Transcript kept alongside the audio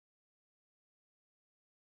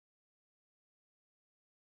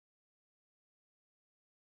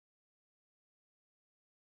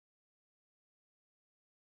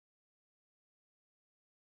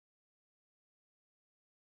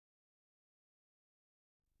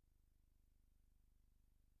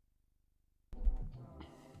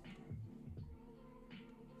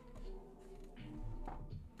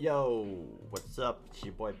Yo, what's up? It's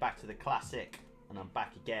your boy Back to the Classic, and I'm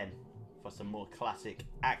back again for some more classic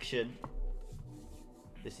action.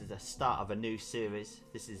 This is the start of a new series.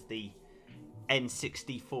 This is the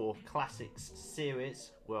N64 Classics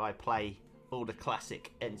series, where I play all the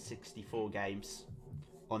classic N64 games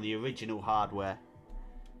on the original hardware.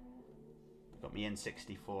 Got my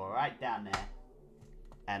N64 right down there,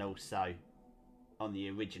 and also on the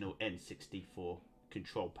original N64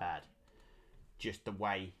 control pad, just the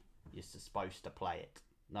way you're supposed to play it.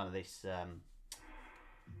 None of this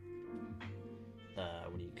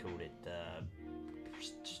what do you call it,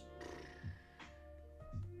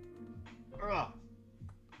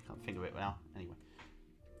 can't think of it now. Anyway,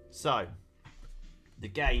 so the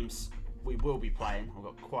games we will be playing, I've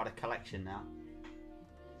got quite a collection now,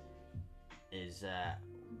 is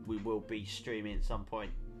we will be streaming at some point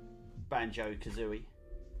Banjo-Kazooie,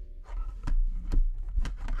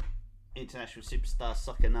 International Superstar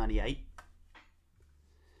Soccer 98,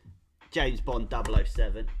 James Bond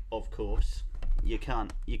 007, of course. You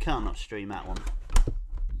can't not stream that one.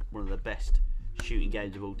 One of the best shooting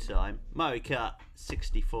games of all time. Mario Kart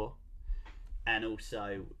 64, and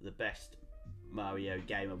also the best Mario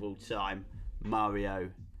game of all time,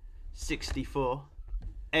 Mario 64,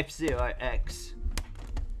 F-Zero X,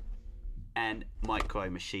 and Micro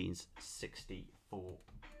Machines 64.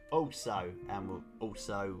 Also,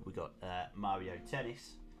 we got Mario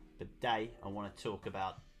Tennis. But today I want to talk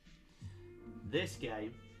about this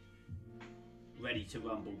game, Ready to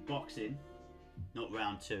Rumble Boxing. Not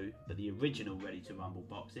round 2, but the original Ready to Rumble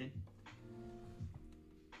Boxing,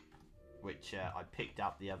 which I picked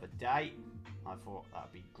up the other day. I thought that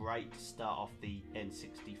would be great to start off the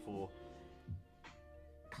N64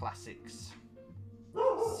 Classics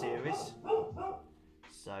series.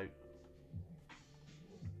 So,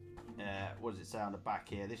 what does it say on the back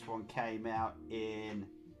here? This one came out in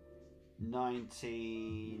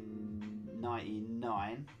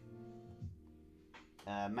 1999,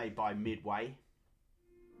 made by Midway.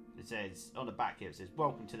 It says on the back here, it says,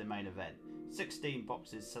 "Welcome to the main event. 16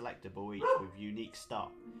 boxes selectable each with unique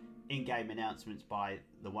start. In-game announcements by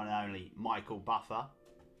the one and only Michael Buffer,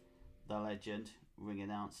 the legend ring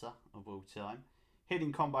announcer of all time.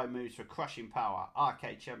 Hidden combo moves for crushing power,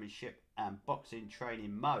 arcade championship, and boxing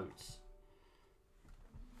training modes."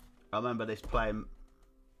 I remember this playing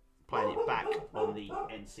it back on the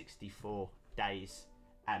N64 days,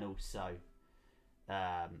 and also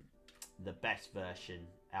the best version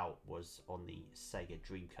out was on the Sega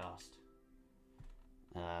Dreamcast.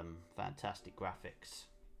 Fantastic graphics.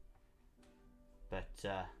 But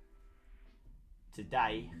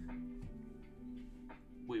today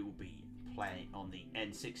we will be playing on the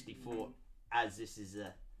N64, as this is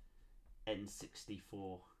a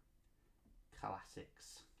N64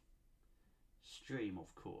 Classics stream,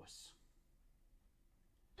 of course.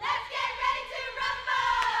 Let's get ready to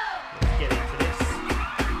rumble! Let's get into this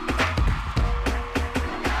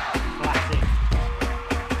classic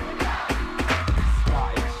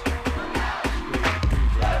starting stream.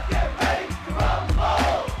 Let's get ready to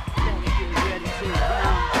rumble! Let's get ready to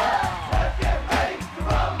rumble! Let's get ready to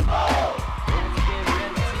rumble! Let's get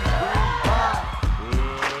ready to rumble!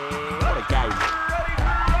 What a game!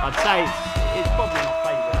 I'd say it's probably my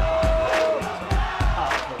favourite.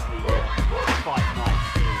 Fight Night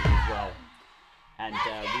series as well, and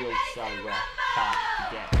we also can't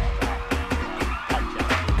forget about the Punch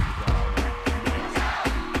Out series as well. Yes.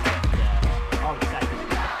 But I would say this is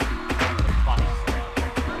one of the funniest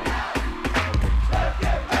Let's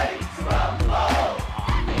get ready to rumble!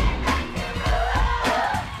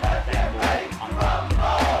 Let's get ready to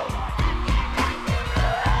rumble!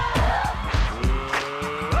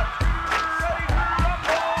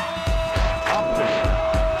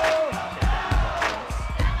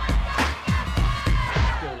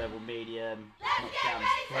 Skill level medium, knockdown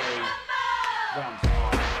 3, round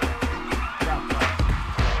 5, round 5.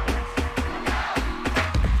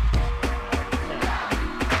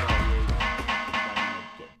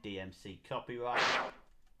 Get DMC copyright.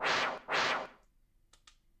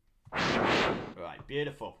 Right,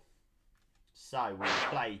 beautiful. So we'll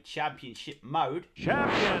play championship mode,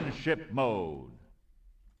 Championship mode.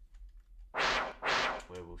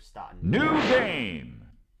 where we'll start a New game.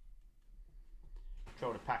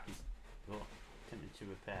 Control the package. Attempting to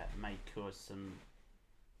repair may cause some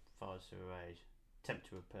files to erase. Attempt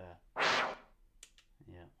to repair.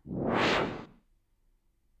 Yeah.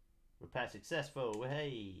 Repair successful.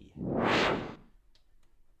 Hey.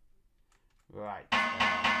 Right.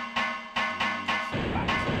 Back to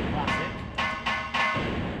the classic.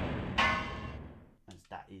 As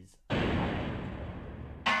that is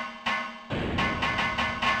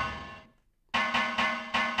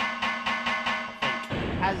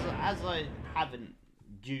I haven't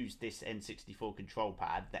used this N64 control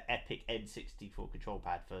pad, the epic N64 control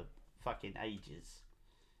pad, for fucking ages,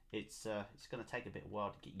 it's gonna take a bit of a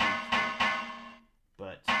while to get used to.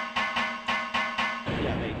 But yeah,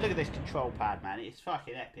 I mean, look at this control pad, man. It's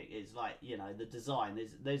fucking epic. It's like, you know, the design.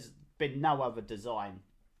 There's been no other design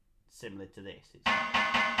similar to this. It's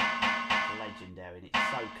legendary and it's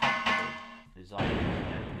so comfortable. It's like, you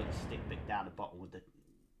know, you've got the stick bit down the bottom with the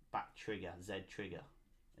back trigger, Z trigger,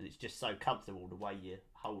 and it's just so comfortable the way you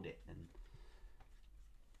hold it, and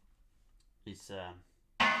it's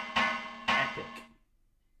epic.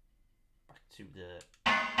 Back to the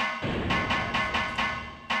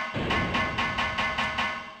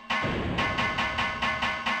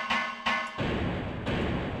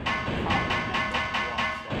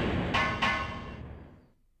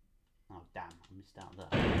missed out there.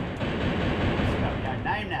 So we go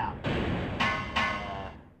name now. I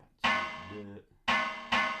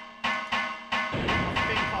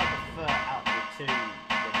think I prefer out of the two games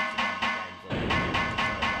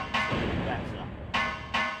better.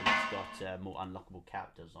 It's got more unlockable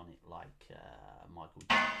characters on it, like Michael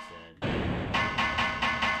Jackson,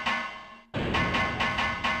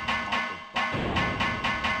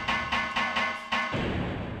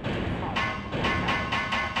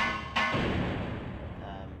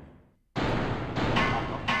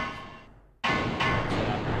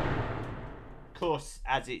 of course,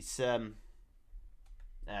 as it's championship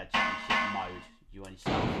mode, you only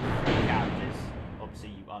start with 3 characters. Obviously,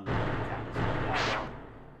 you unlock the characters.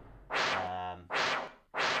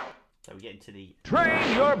 So we get into the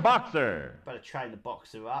Train your boxer. better train the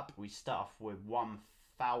boxer up. We start off with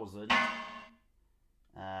 1,000.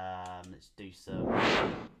 Let's do some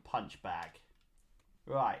punch bag.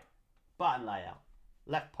 Right, button layout.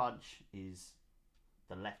 Left punch is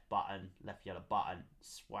the left button, left yellow button.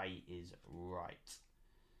 Sway is right.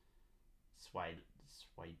 Sway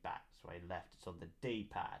back, sway left. It's on the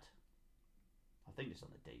D-pad. I think it's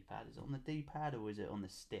on the D-pad. Is it on the D-pad or is it on the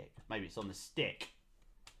stick? Maybe it's on the stick.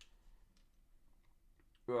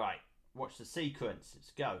 Right, watch the sequence.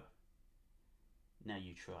 Let's go. Now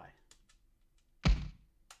you try.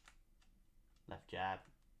 Left jab,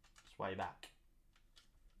 sway back.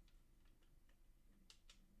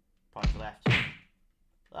 Punch left.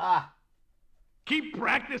 Ah! Keep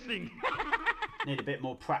practicing. Need a bit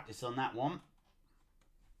more practice on that one.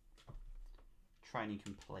 Training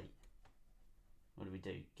complete. What do we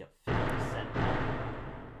do? Get 50%.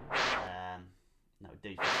 That would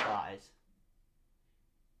do for starters.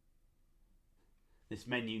 This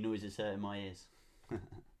menu noise is hurting my ears. Is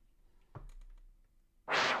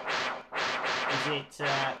it,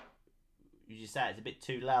 you just say it's a bit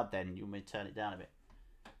too loud then? You want me to turn it down a bit?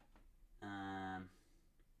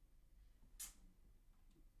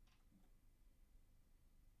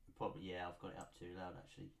 Probably, yeah, I've got it up too loud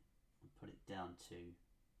actually. I'll put it down to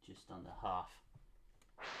just under half.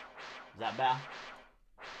 Is that better?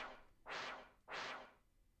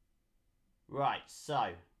 Right,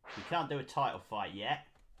 so we can't do a title fight yet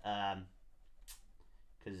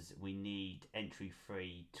because we need entry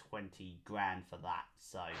free 20 grand for that.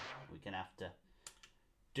 So we're gonna have to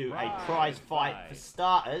do a prize fight for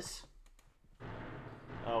starters.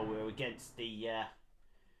 Oh, we're against the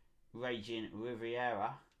Raging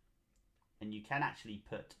Riviera, and you can actually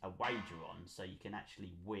put a wager on, so you can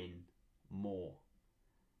actually win more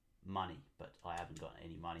money. But I haven't got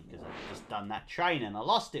any money because I've just done that training and I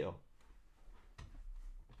lost it all.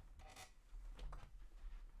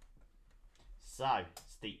 So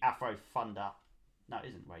it's the Afro Thunder. No, it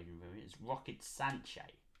isn't Raging Riviera. It's Rocket Sanchez,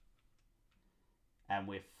 and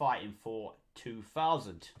we're fighting for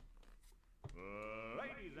 2,000.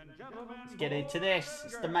 Ladies and gentlemen, Let's get into this.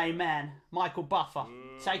 It's the main man, Michael Buffer.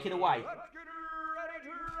 Take it away. Let's get ready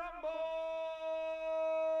to rumble.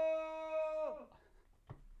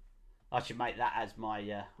 I should make that as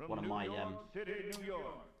my one of my City, New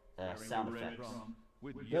York. sound effects.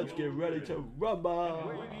 With Let's get ready to rumble.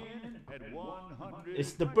 weighing in at 100.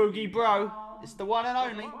 It's the Boogie Bro. It's the one and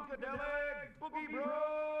only. Funkadelic Boogie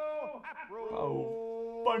Bro. Afro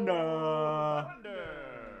Oh, thunder. Thunder.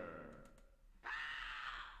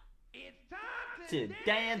 To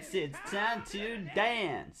dance, it's time to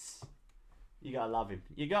dance. You gotta love him.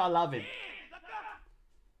 You gotta love him.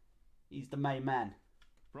 He's the main man.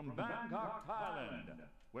 From Bangkok, Thailand,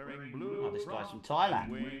 wearing blue. Oh, this guy's from Thailand.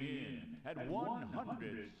 Weighing in at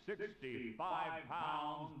 165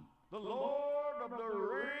 pounds, the Lord of the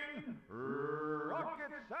Ring,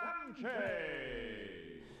 Rocket Sanchez.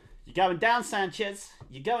 You're going down, Sanchez.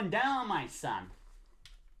 You're going down, my son.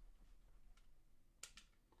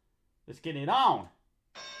 Let's get it on.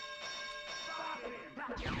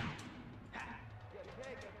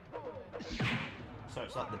 So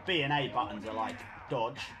it's like the B and A buttons are like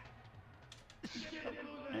dodge.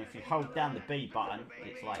 And if you hold down the B button,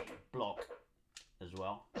 it's like block as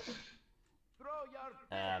well.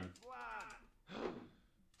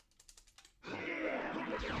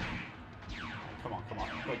 Come on, come on.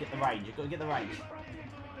 You've got to get the range. You've got to get the range.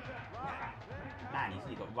 Man, he's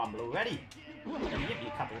only got rumble already. Give me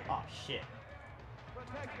a couple. Oh, shit.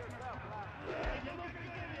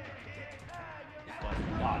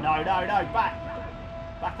 Oh, no, no, no. Back.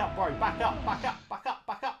 Back up, bro. Back up, back up, back up,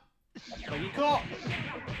 back up. So you caught.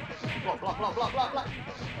 Block, block, block, block, block, block.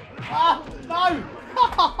 Ah, no.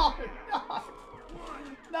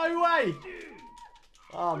 No. No way.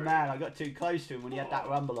 Oh, man, I got too close to him when he had that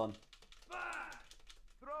rumble on.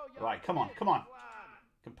 Right, come on, come on.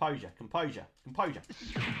 Composure, composure, composure.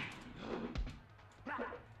 Come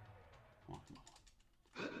on, come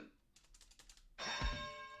on.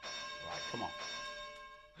 Right, come on.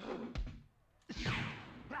 This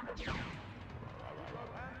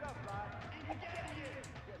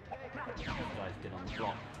guy's good on the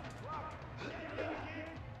block.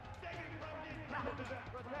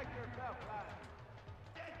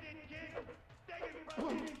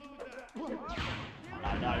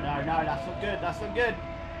 No, no, no, that's not good, that's not good.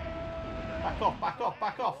 Back off, back off,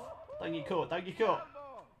 back off. Don't get caught, don't get caught.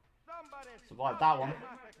 Survived that one.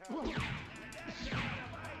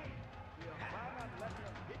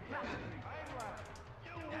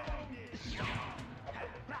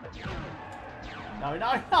 No,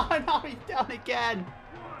 no, no, no, he's down again.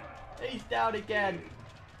 He's down again.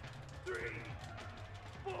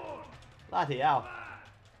 Bloody hell.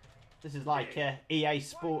 This is like EA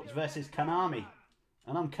Sports versus Konami.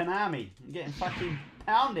 And I'm Konami. I'm getting fucking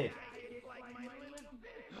pounded.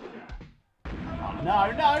 Oh,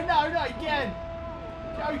 no, no, no, no, again.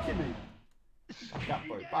 Joking me. Back up,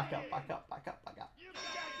 bro. Back up, back up, back up, back up.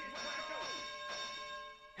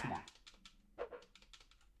 Come on.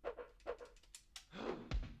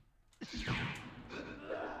 Just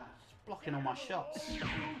blocking all my shots. Come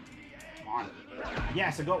on.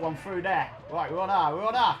 Yes, I got one through there. Right, we're on R, we're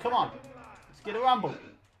on R. Come on. Let's get a rumble.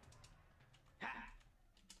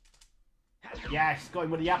 Yes, got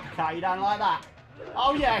him with the uppercut. You don't like that?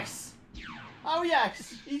 Oh, yes. Oh,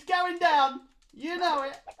 yes. He's going down. You know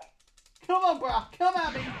it. Come on, bruh. Come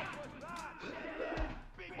at me.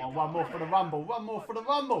 Come on, one more for the rumble. One more for the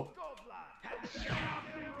rumble.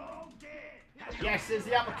 Yes, there's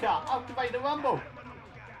the uppercut. Activate the rumble.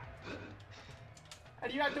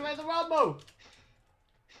 And you activate the rumble.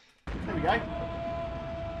 There we go.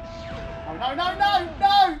 Oh, no, no, no,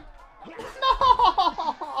 no.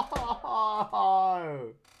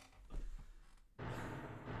 No!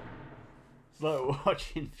 It's like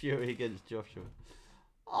watching Fury against Joshua.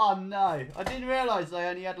 Oh no! I didn't realise I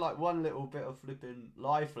only had like one little bit of flipping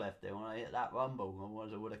life left there when I hit that rumble.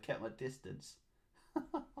 Otherwise I would have kept my distance. I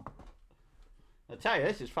tell you,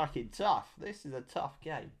 this is fucking tough. This is a tough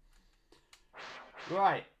game.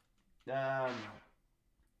 Right.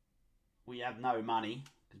 We have no money.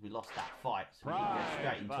 Because we lost that fight, so we can go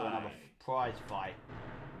straight into another prize fight.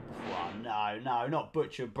 Oh, no, no, not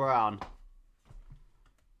Butcher Brown.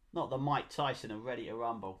 Not the Mike Tyson of Ready to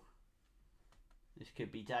Rumble. This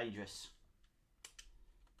could be dangerous.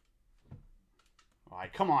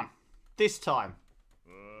 Alright, come on. This time.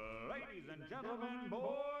 Ladies and gentlemen,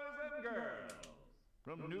 boys and girls,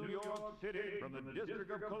 from New York City, from the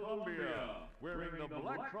District of Columbia, wearing the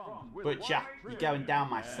black trunks with Butcher, white you're trim, going down,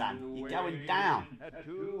 my son. You're going down. at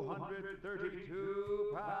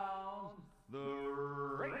 232 pounds, the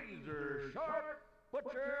razor sharp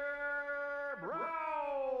Butcher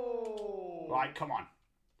Brown. Right, come on.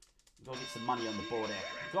 We've got to get some money on the board here.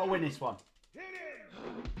 We've got to win this one.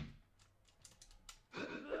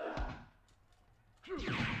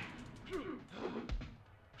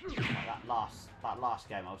 Like that last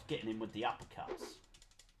game, I was getting him with the uppercuts.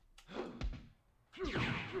 No,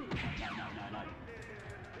 no, no, no.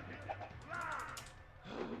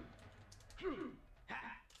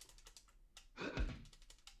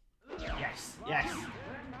 Yes, yes.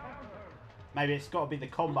 Maybe it's got to be the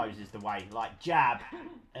combos is the way. Like jab,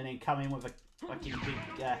 and then come in with a fucking big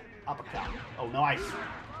uppercut. Oh, nice.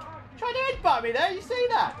 Try to headbutt me there, you see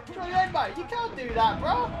that? Try to headbutt. You can't do that,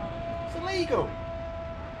 bro. It's illegal.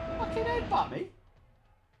 Fucking headbutt me.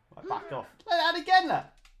 Right, back off. Play that again, look.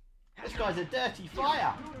 This guy's a dirty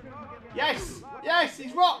fighter. Yes, yes,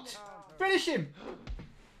 he's rocked. Finish him.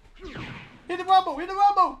 Hit the rumble, hit the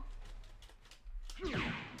rumble.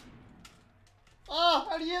 Oh,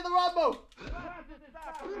 how do you hit the rumble?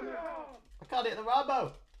 I can't hit the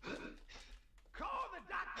rumble.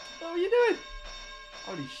 What are you doing?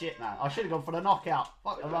 Holy shit, man. I should have gone for the knockout.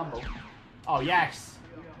 Fuck the rumble. Oh, yes.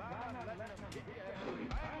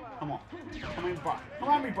 Come on. Come in, bruh. Come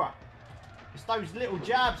on, me, bruh. It's those little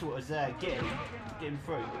jabs what was getting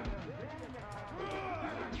through.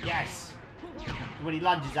 Yes. When he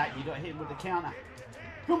lunges at you, you got to hit him with the counter.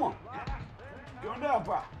 Come on. Go down,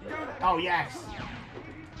 bruh. Oh, yes.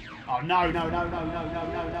 Oh, no, no, no, no, no,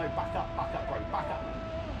 no, no, no. Back up, bro. Back up.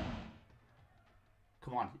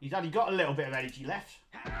 Come on. He's only got a little bit of energy left.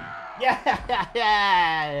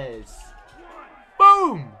 Yes.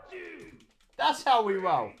 Boom. That's how we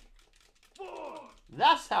roll.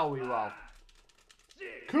 That's how we roll.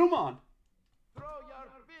 Come on.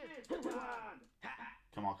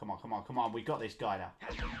 Come on, come on, come on, come on. We got this guy now.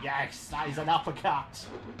 Yes, that is an uppercut.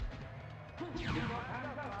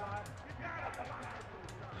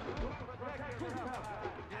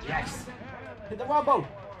 Yes. Hit the rumble.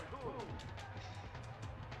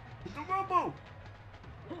 Hit the rumble.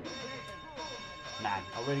 Man,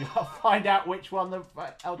 I really got to find out which one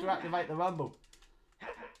how to activate the rumble. I'll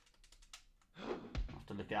have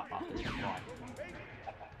to look it up after this fight.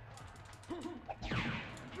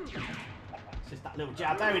 It's just that little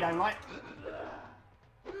jab there we don't like.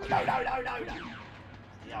 No, no, no, no, no.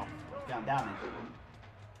 Yo, going down then.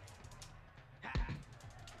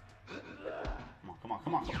 Come on, come on,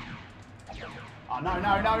 come on. Oh, no,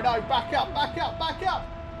 no, no, no. Back up, back up, back up.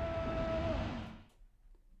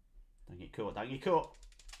 Don't get caught, don't get caught.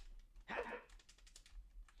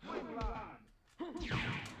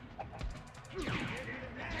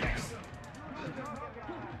 Yes.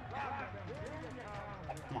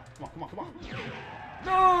 Come on, come on, come on, come on.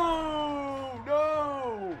 No!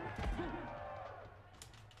 No!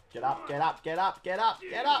 Get up, get up, get up, get up,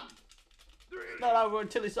 get up. It's not over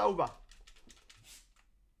until it's over.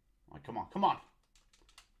 Right, come on, come on.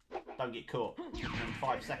 Don't get caught. Only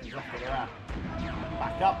 5 seconds left of the round.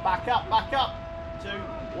 Back up, back up, back up. 2,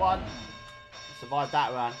 1. Survive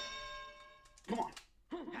that round. Come on.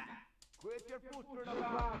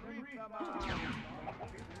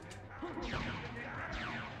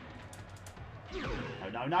 No,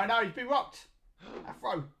 no, no, no. He's been rocked.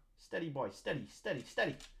 Afro. Steady, boy. Steady, steady,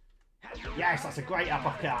 steady. Yes, that's a great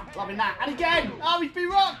uppercut. Loving that. And again. Oh, he's been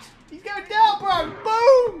rocked. He's going down, bro.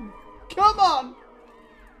 Boom. Come on.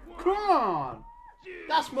 Come on.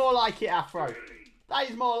 That's more like it, Afro. That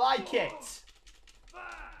is more like it.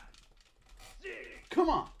 Come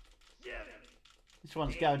on. This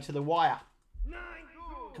one's going to the wire.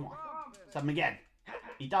 Come on. Let's have him again.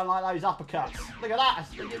 He don't like those uppercuts. Look at that.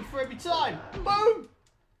 That's getting through every time. Boom.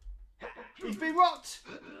 He's been rocked.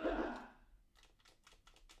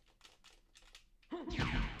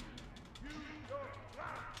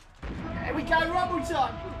 Here we go. Rumble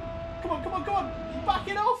time. Come on, come on, come on. He's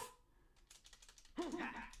backing off.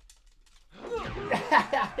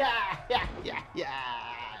 Yes.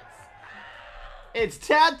 It's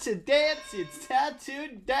time to dance. It's time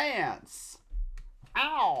to dance.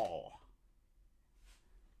 Ow.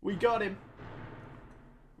 We got him.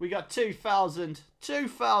 We got 2,000.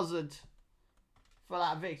 2,000 for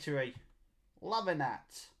that victory. Loving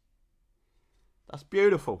that. That's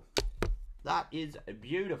beautiful. That is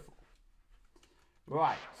beautiful.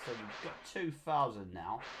 Right, so we've got 2,000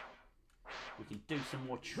 now. We can do some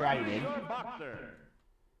more training.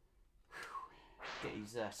 Get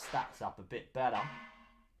his stats up a bit better.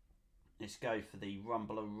 Let's go for the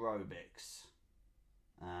Rumble Aerobics.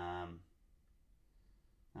 How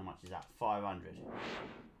much is that? 500.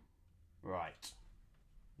 Right.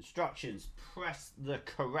 Instructions. Press the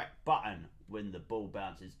correct button when the ball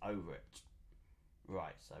bounces over it.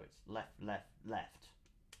 Right, so it's left, left, left.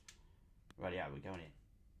 Righty-o, we're going in.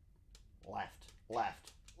 Left,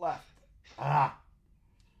 left, left. Ah!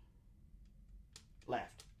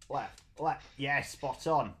 Left, left, left. Yes, spot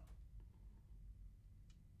on.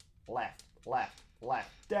 Left, left,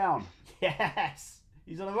 left. Down. Yes!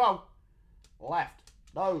 He's on a roll. Left.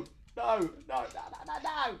 No, no, no, no, no, no,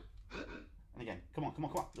 no. And again, come on, come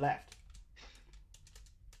on, come on. Left.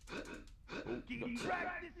 Ooh,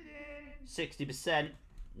 60%.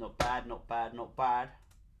 Not bad, not bad, not bad.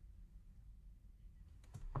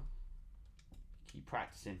 Keep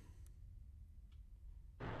practicing.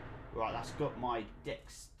 Right, that's got my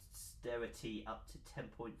dexterity up to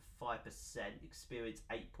 10.5%. Experience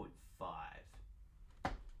 8.5.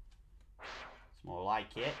 It's more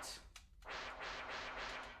like it.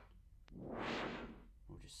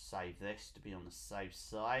 We'll just save this to be on the safe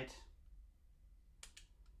side.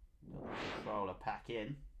 Got the controller pack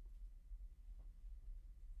in.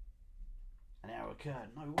 An error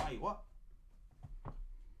occurred. No way, what?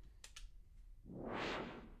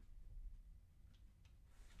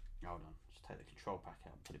 Hold on, Let's take the control pack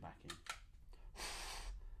out and put it back in.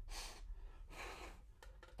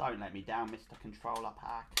 Don't let me down, Mr. Controller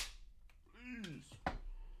Pack. Please. Let's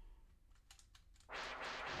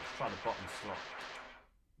try the bottom slot.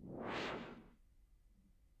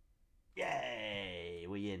 Yay!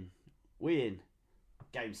 We in. We in.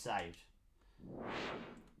 Game saved.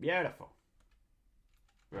 Beautiful.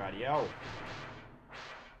 Radio.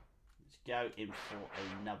 Let's go in for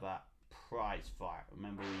another prize fight.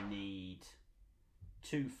 Remember, we need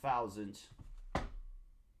 2,000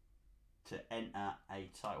 to enter a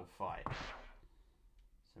title fight.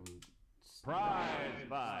 So we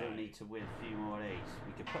still need to win a few more of these.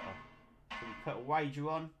 We could put a wager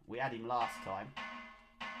on. We had him last time.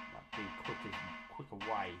 That'd be quicker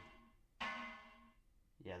way.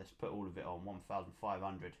 Yeah, let's put all of it on.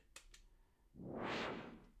 1,500.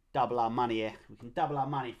 Double our money here. We can double our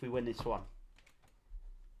money if we win this one.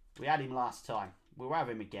 We had him last time. We'll have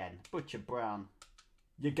him again. Butcher Brown,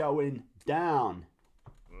 you're going down.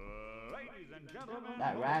 Ladies and gentlemen,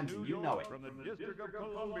 That Ramsey, you know it. From the District of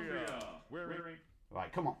Columbia, wearing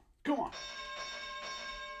Right, come on. Come on.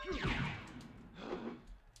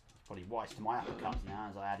 Probably wise to my uppercuts now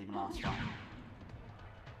as I had him last time.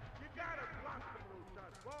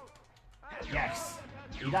 Yes.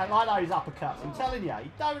 He don't like those uppercuts. I'm telling you,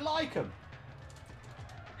 he don't like them.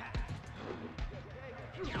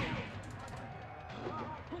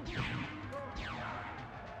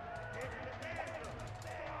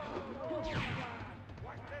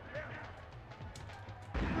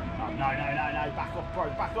 Oh, no. Back off, bro.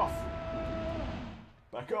 Back off.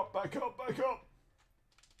 Back up.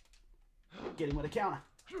 Get him with a counter.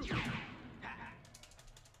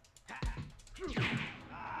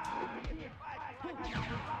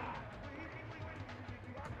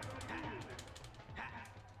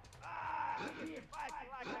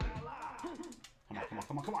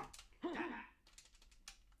 Come on.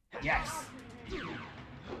 Yes.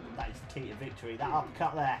 That is the key to victory. That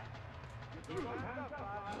uppercut there.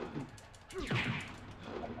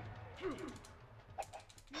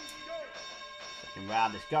 Second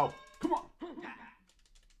round, let's go. Come on.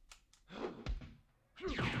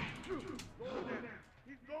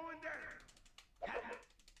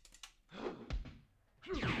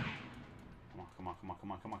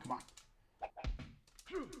 Come on.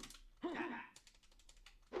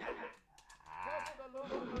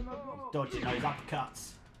 Dodging those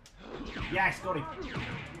uppercuts. Yes, got him.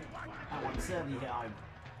 That one certainly hit home.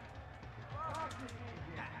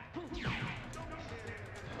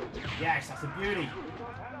 Yes, that's a beauty.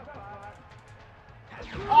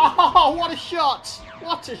 Oh, what a shot!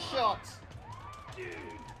 What a shot!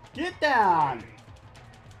 Get down!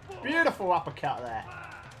 Beautiful uppercut there.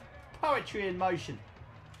 Poetry in motion.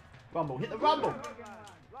 Rumble, hit the rumble.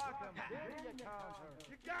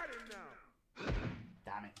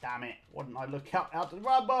 Damn it. Why didn't I look out to the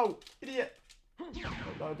rumble? Idiot.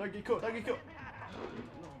 No, don't get caught. No.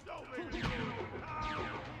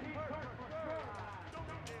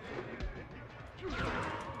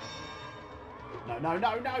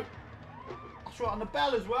 That's right on the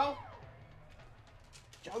bell as well.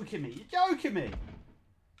 You're joking me.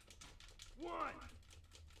 1,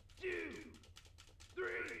 2, 3,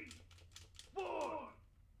 4,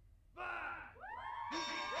 5.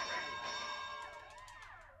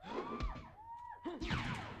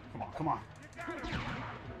 Come on.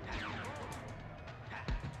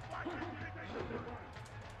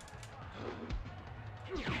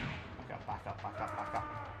 Back up.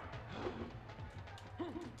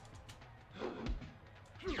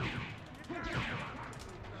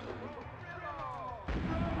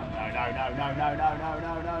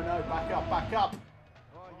 No. Back up.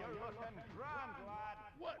 Oh, you're looking grand, lad.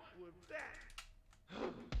 What was that?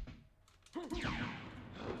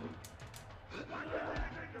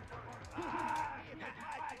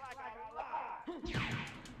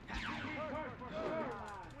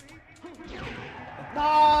 No!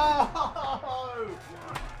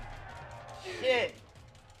 Shit!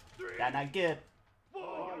 That not good.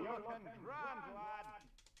 Oh, you're looking grand, lad.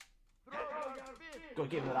 Throw your fist. Got to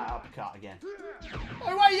give him that uppercut again.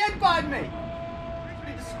 Oh, wait, he headbutted me! Should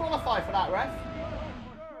be disqualified for that, ref.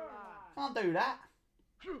 Can't do that.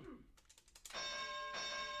 This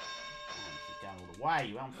is going all the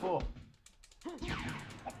way. Round 4.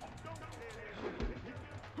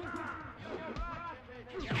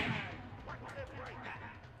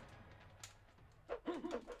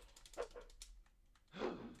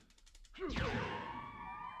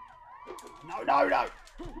 No! No!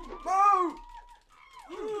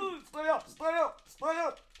 Stay up!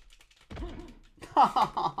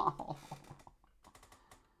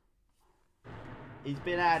 He's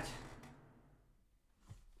been had.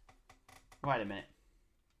 Wait a minute.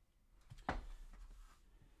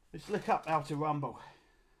 Let's look up how to rumble.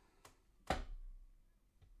 Because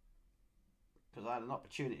I had an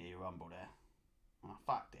opportunity to rumble there. And I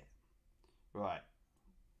fucked it. Right.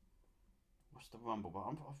 What's the rumble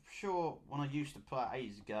button? I'm sure when I used to play it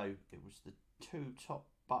ages ago, it was the 2 top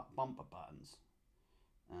bumper buttons.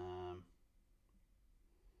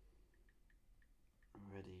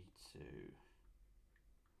 Ready to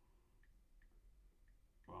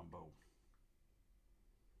rumble.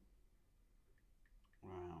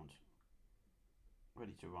 Round.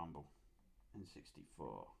 Ready to rumble.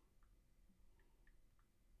 N64.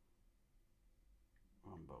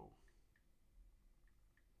 Rumble.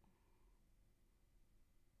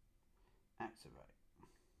 Activate.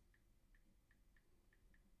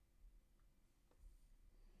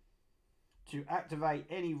 To activate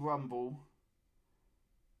any rumble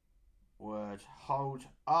word, hold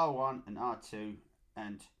R1 and R2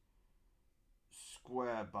 and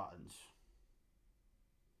square buttons.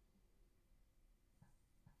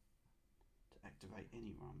 To activate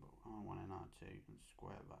any rumble, R1 and R2 and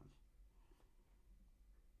square buttons.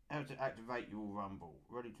 How to activate your rumble.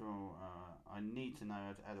 Ready to, I need to know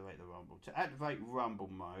how to activate the rumble. To activate rumble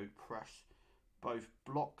mode, press both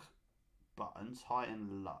block buttons, high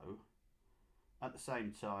and low, at the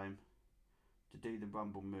same time to do the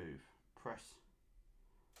rumble move. Press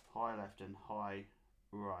high left and high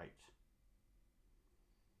right.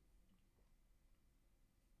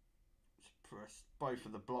 Press both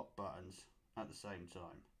of the block buttons at the same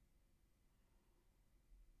time.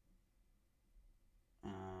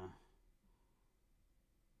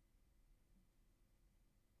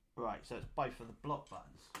 Right, so it's both of the block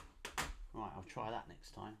buttons. Right, I'll try that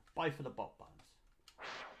next time. Both of the block buttons.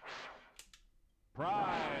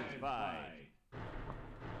 Prize fight.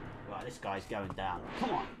 Right, this guy's going down.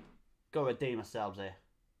 Come on. Got to redeem ourselves here.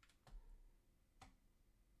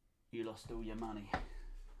 You lost all your money.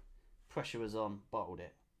 Pressure was on, bottled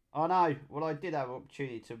it. Oh no, well I did have an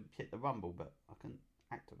opportunity to hit the rumble, but I couldn't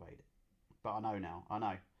activate it. But I know now, I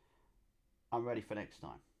know. I'm ready for next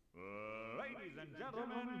time. Ladies and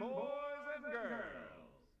gentlemen, boys and girls.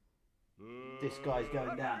 This guy's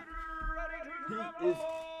going down. He is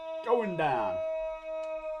going down.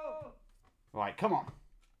 Right, come on.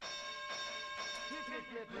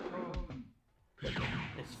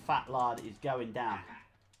 This fat lad is going down.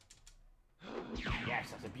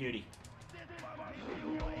 Yes, that's a beauty.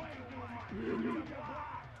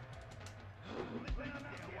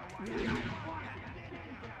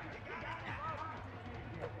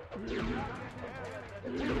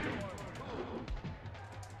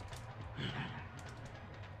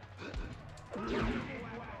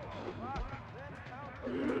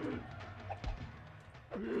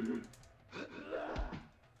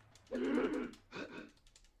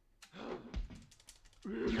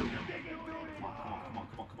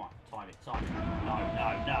 Come on. Time it.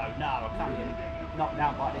 No, I can't get knocked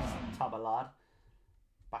out by this tubber lad.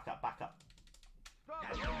 Back up.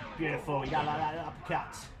 Beautiful, yeah, like that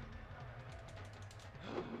uppercut.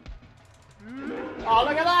 Oh,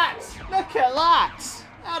 look at that! Look at that!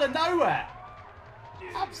 Out of nowhere!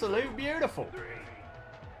 Absolute beautiful.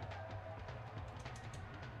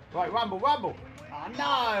 Right, rumble. Oh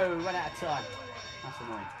no! Run out of time. That's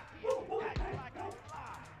annoying.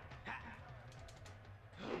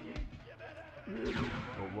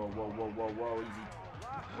 Whoa, easy.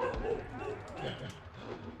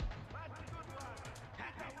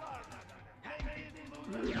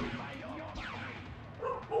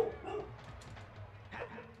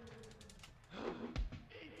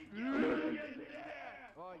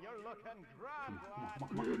 Oh, you're looking grand,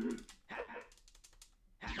 Come on.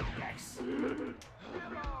 Yes.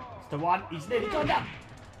 It's the one. He's nearly gone down.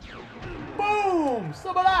 Boom!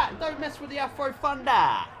 Some of that. Don't mess with the Afro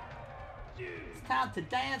Thunder. It's time to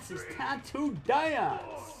dance.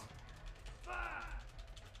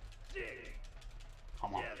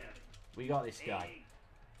 Come on. We got this guy.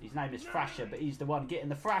 His name is Thrasher, but he's the one getting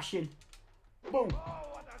the thrashing. Boom.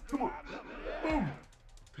 Come on. Boom.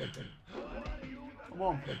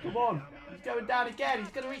 Come on. He's going down again. He's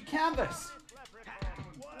going to eat canvas.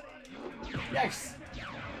 Yes.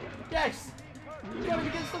 He's going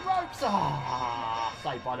against the ropes. Ah,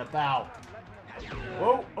 saved by the bell.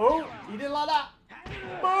 Oh, you didn't like that.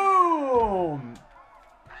 Boom.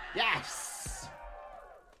 Yes.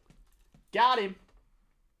 Got him.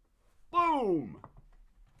 Boom.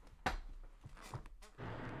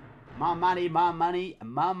 My money.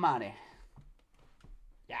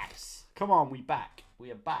 Yes. Come on, we back.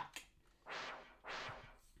 We are back.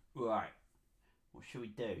 Right. What should we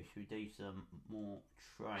do? Should we do some more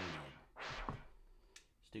training?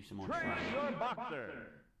 Let's do some more Train training. your boxer.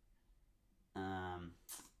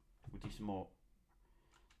 We'll do some more.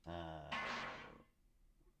 Bag.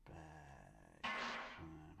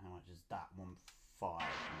 How much is that? 1.5. No,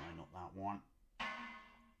 not that one.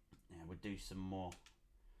 Yeah, we'll do some more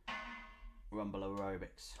rumble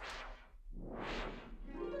aerobics.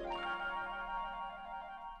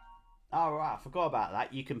 Oh right, I forgot about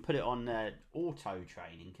that. You can put it on auto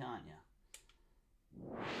training, can't you?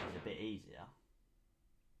 Which is a bit easier.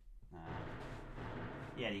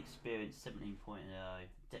 Yeah, the experience 17.0,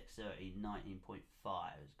 dexterity 19.5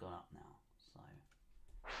 has gone up now, so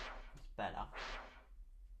it's better.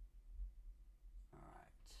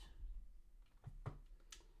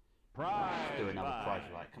 Alright. Let's do another prize,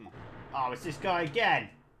 right? Come on. Oh, it's this guy again!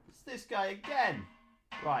 It's this guy again!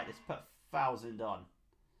 Right, let's put 1,000 on.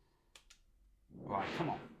 Right, come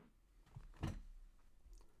on.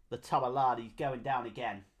 The Tabaladi's going down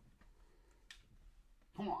again.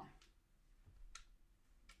 Come on.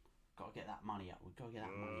 Gotta get that money up. We've got to get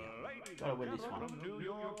that money up. Gotta win this one. From New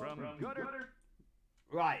York, from Gutter.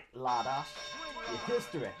 Right, ladass. Your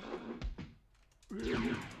history.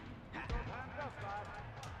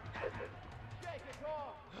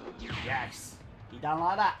 Yes. You don't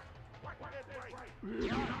like that?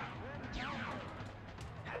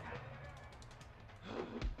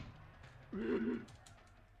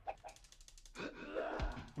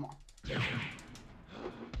 Come on.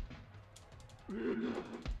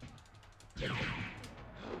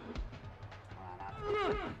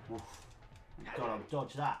 Oof. Gotta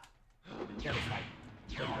dodge that.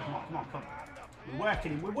 Come on.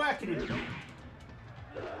 We're working him,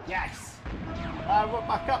 Yes!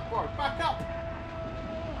 Back up, bro, back up!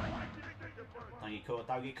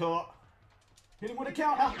 Don't get caught. Hit him with a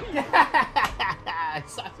counter.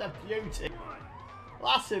 Yes! That's a beauty.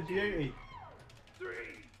 That's a beauty. 3,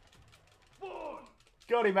 4.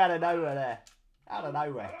 Got him out of nowhere there. Out of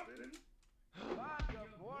nowhere.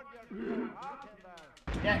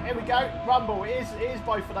 Yeah, here we go. Rumble. It is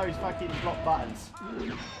both of those fucking block buttons.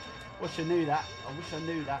 Wish I knew that. I wish I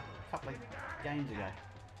knew that a couple of games ago.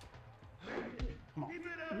 Come on.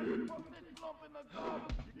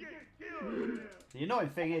 The annoying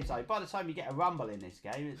thing is though, by the time you get a rumble in this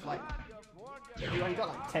game, it's like you only got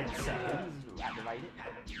like 10 seconds to activate it.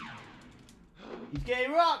 He's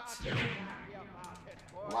getting rocked.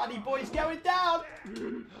 Bloody boy's going down.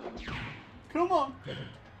 Come on.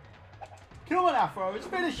 Come on, Afro, it's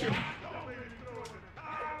finishing.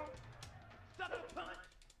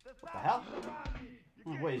 What the hell?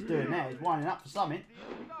 What he's doing there, he's winding up for something.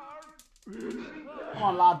 Come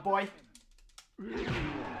on, lad boy. Yes.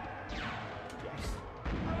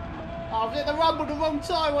 Oh, I was at the rumble the wrong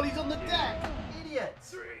time while he's on the deck.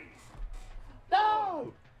 Idiots.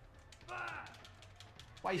 No!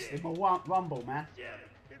 Wasted my rumble, man.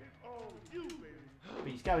 But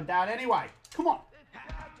he's going down anyway. Come on.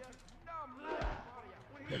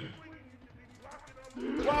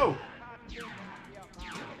 Whoa!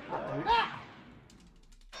 Can't do that.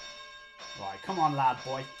 Right, come on, lad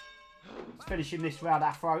boy. Let's finish him this round,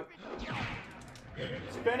 Afro.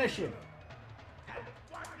 Let's finish him.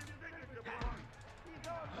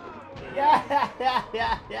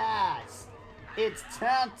 Yes! It's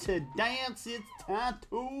time to dance. It's time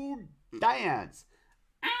to dance.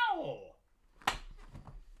 Ow!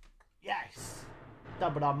 Yes!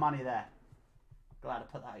 Doubled our money there. Glad I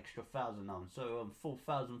put that extra 1,000 on. So I'm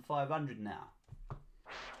 4,500 now.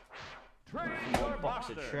 More box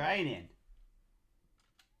of training.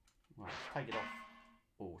 Right, let's take it off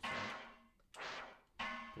auto.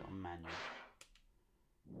 Put it on manual.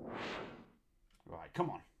 Right, come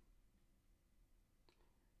on.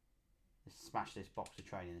 Let's smash this box of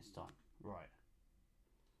training this time. Right.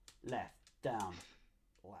 Left, down,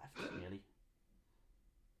 left, nearly.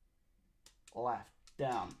 Left,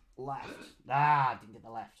 down, left. Ah, didn't get the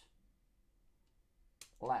left.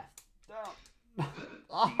 Left, down.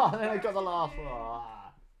 Oh, then I got the last one.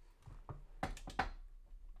 Ah.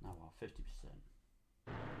 Oh well, 50%.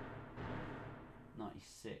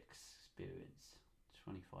 96 experience.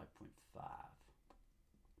 25.5.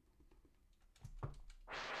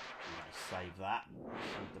 Save that.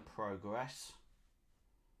 Save the progress.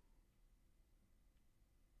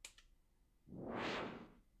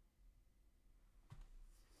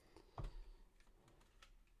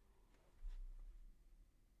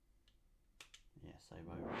 Yeah, save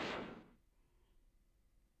over.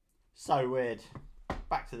 So weird.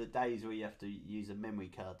 Back to the days where you have to use a memory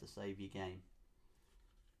card to save your game.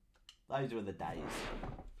 Those were the days.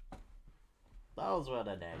 Those were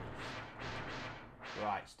the days.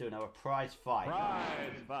 Right, let's do another prize fight.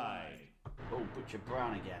 Prize fight. Oh, Butcher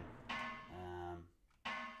Brown again.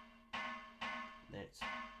 Let's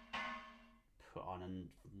put on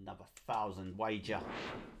another 1,000 wager.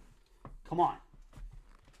 Come on.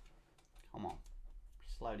 Come on.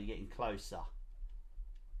 Slowly getting closer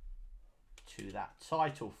to that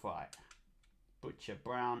title fight. Butcher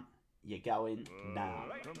Brown, you're going now.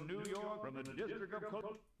 From New York, from the District of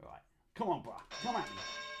Columbia. Right. Come on, bro. Come at me.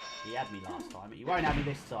 He had me last time, but he won't have me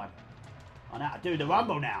this time. I know how to do the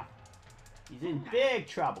rumble now. He's in big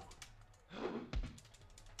trouble.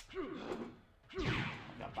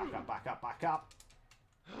 Back up, back up, back up.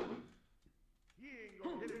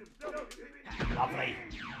 Lovely.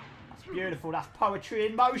 That's beautiful. That's poetry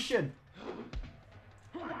in motion.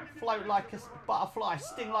 Float like a butterfly,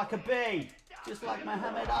 sting like a bee. Just like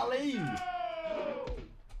Muhammad Ali.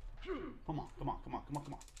 Come on, come on, come on, come on,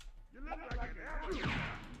 come on.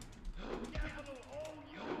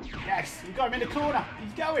 Yes, we got him in the corner.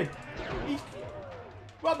 He's going. He's...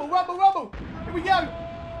 Rumble, rumble, rumble. Here we go.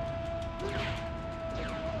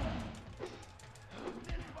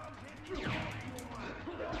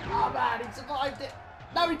 Oh man, he survived it.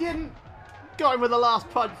 No, he didn't. Got him with the last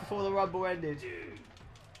punch before the rumble ended.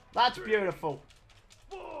 That's beautiful.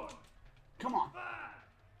 Come on.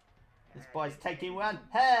 This boy's taking one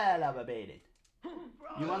hell of a beating.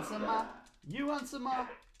 You want some more? You want some more?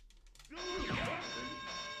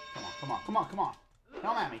 Come on, come on, come on, come on.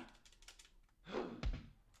 Come at me.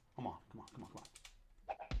 Come on, come on, come on, come on.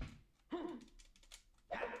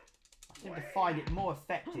 I seem to find it more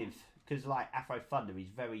effective because, like, Afro Thunder, he's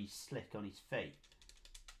very slick on his feet.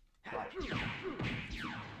 Like,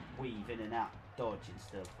 weave in and out, dodge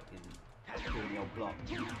instead of fucking doing the old block.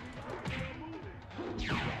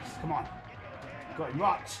 Yes, come on. Got him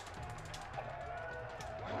right.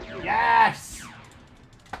 Yes!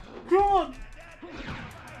 Come on!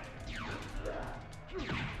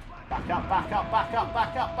 Back up, back up, back up,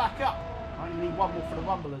 back up, back up. I only need one more for the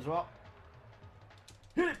rumble as well.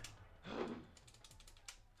 Hit it!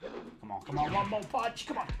 Come on, come on, one more punch,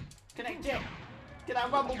 come on. Connect it. Get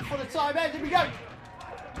that rumble before the time ends. Here we go.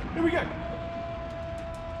 Here we go.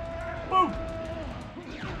 Boom.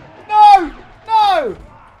 No! No!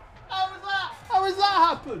 How was that? How has that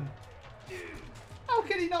happened? How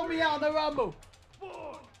can he knock me out on the rumble?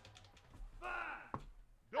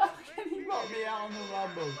 How can he knock me out on the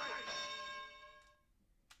rumble?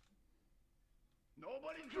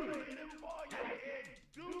 Nobody's gonna hit him for your head.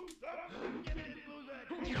 Do something. Get it, loser.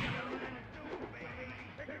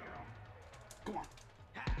 Come on.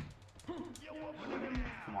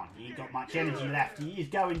 Come on, he ain't got much energy left. He is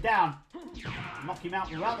going down. Knock him out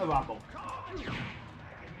without the rumble.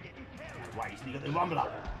 Wait, he's got the rumble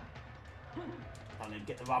up. Can't even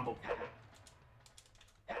get the rumble.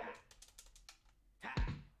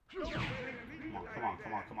 Come on, come on,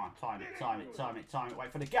 come on, come on. Time it, time it, time it, time it.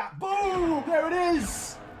 Wait for the gap. Boom! There it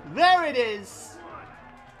is! There it is!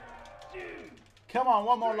 Come on,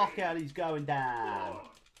 one more lockout. He's going down.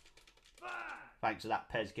 Thanks for that,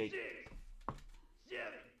 Pesky.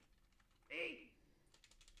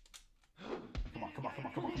 Come on, come on, come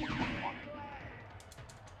on, come on, come on, come on, come on.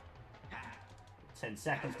 10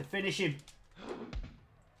 seconds to finish him.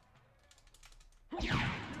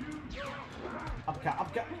 Uppercut,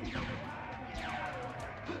 uppercut.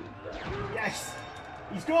 Yes!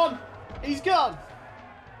 He's gone! He's gone!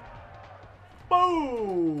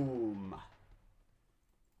 Boom!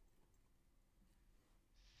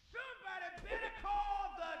 Somebody better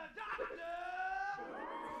call the doctor!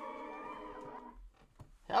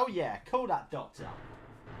 Hell yeah, call that doctor.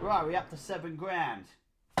 Right, we're up to 7 grand.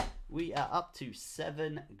 We are up to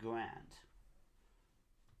 7 grand.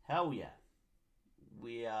 Hell yeah.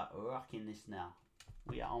 We are rocking this now.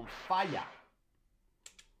 We are on fire.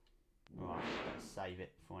 Right, let's save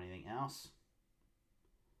it for anything else.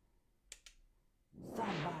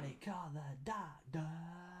 Somebody call the doctor.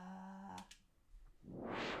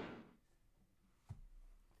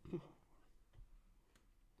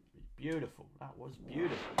 Beautiful. That was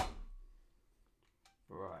beautiful.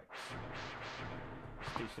 Right.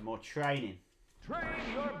 Let's do some more training. Train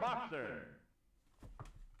your boxer.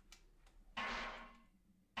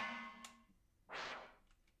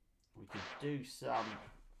 We could do some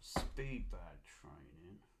speed bag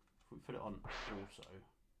training. If we put it on also.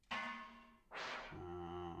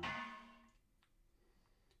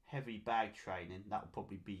 Heavy bag training. That would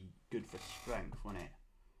probably be good for strength, wouldn't it?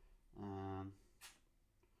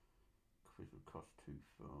 Would cost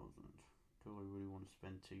 2,000. Do I really want to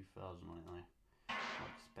spend 2,000 on it though?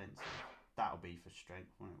 Quite expensive. That'll be for strength,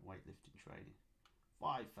 won't it? Weightlifting training.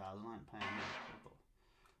 5,000. I ain't paying that.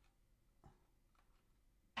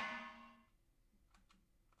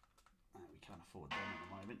 We can't afford them at the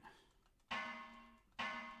moment.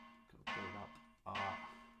 Got to build up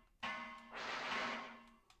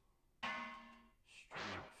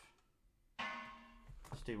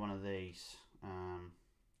let's do one of these on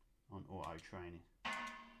auto training.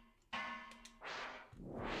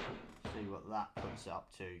 See what that puts it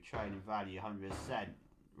up to. Training value 100%.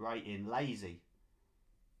 Rating lazy.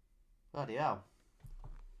 Bloody hell.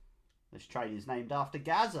 This training is named after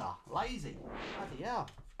Gaza. Lazy. Bloody hell.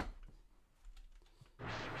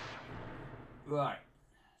 Right.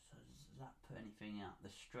 So does that put anything out? The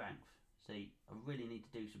strength. See, I really need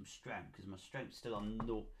to do some strength because my strength's still on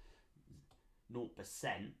 0%.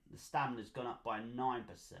 The stamina's gone up by 9%.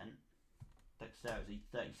 Dexterity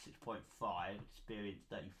 36.5. Experience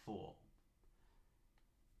 34.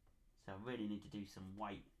 So I really need to do some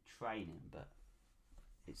weight training, but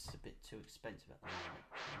it's a bit too expensive at the moment.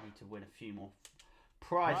 I need to win a few more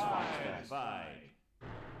prize fights first. Oh,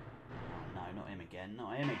 no, not him again.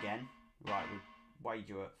 Not him again. Right, we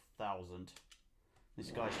wager at 1,000. This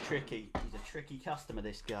guy's tricky. He's a tricky customer,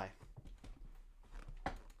 this guy.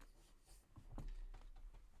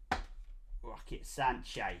 Rocket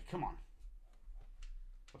Sanchez, come on.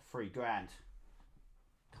 For 3 grand.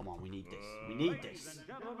 Come on, we need this. We need this.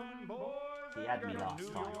 He had me last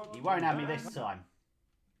time. He won't have me this time.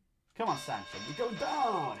 Come on, Sanchez, you're going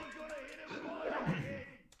down.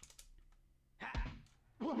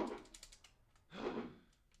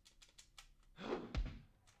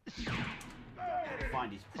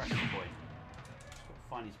 Find his pressure point.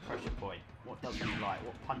 Find his pressure point. What doesn't he like?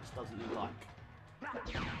 What punch doesn't he like? Oh,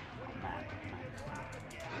 man.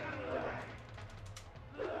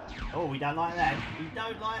 Oh, we don't like them. We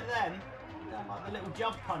don't like them. We don't like the little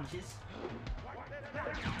jump punches.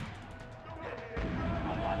 Oh,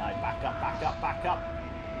 no. Back up, back up, back up.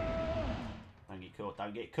 Don't get caught,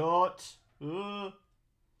 don't get caught.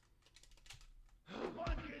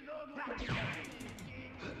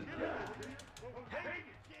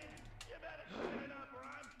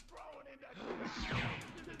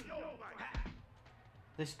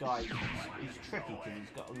 This guy, he's tricky because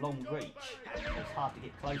he's got a long reach. So it's hard to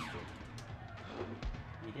get close to him.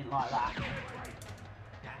 He didn't like that.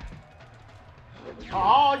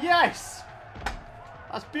 Oh, yes!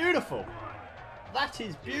 That's beautiful. That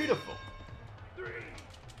is beautiful.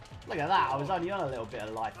 Look at that. I was only on a little bit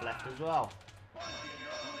of life left as well.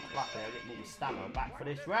 Luckily, I get more stamina back for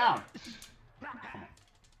this round. Come on.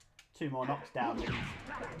 2 more knocks down.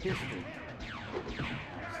 He's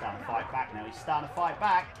starting to fight back now. He's starting to fight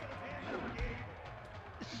back.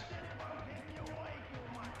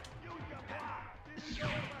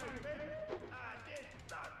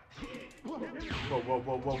 Whoa, whoa,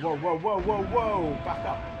 whoa, whoa, whoa, whoa, whoa, whoa, whoa. Back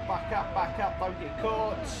up, back up, back up. Don't get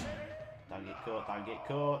caught. Don't get caught, don't get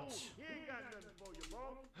caught.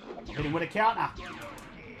 I'm hitting with a counter.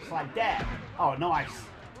 It's like that. Oh, nice.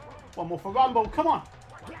 One more for Rumble. Come on.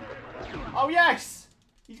 Oh, yes.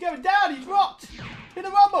 He's going down. He's rocked. Hit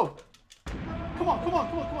the Rumble. Come on, come on,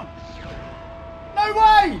 come on, come on. No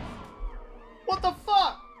way. What the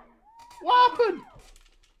fuck? What happened?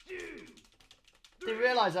 Didn't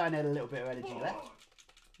realise I only had a little bit of energy left.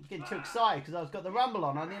 I'm getting too excited because I've got the Rumble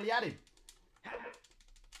on. I nearly had him.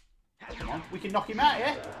 Come on, we can knock him out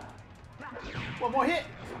here. One more hit.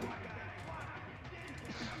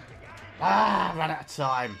 Ah, ran out of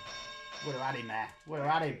time. Would have had him there. Would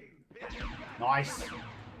have had him. Nice.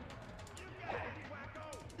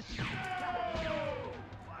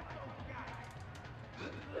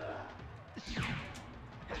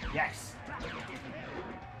 Yes.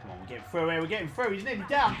 Come on, we're getting through here. We're getting through. He's nearly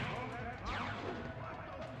down.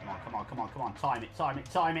 Come on, come on, come on, come on. Time it, time it,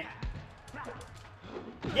 time it.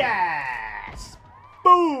 Yes!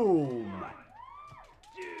 Boom!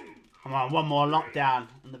 Come on, one more lockdown,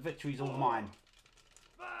 and the victory's all mine.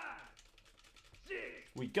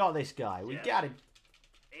 We got this guy. We got him.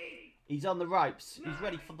 He's on the ropes. He's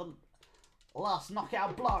ready for the last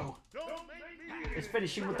knockout blow. Let's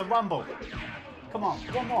finish him with the Rumble. Come on,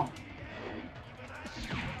 one more.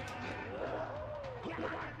 Come on,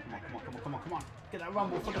 come on, come on, come on, come on. Get that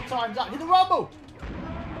Rumble for the time's up. Hit the Rumble!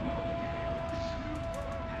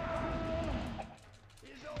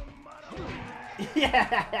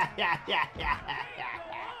 Yeah.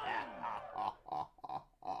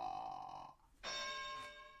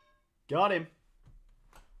 Got him.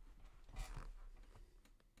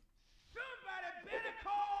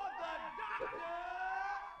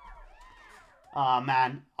 Ah,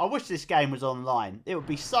 man, I wish this game was online. It would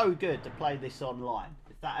be so good to play this online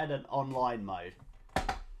if that had an online mode.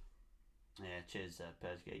 Yeah, cheers,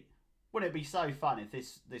 Persgate. Wouldn't it be so fun if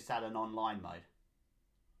this had an online mode?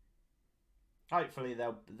 Hopefully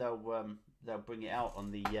they'll bring it out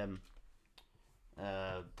on the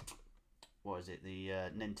what is it, the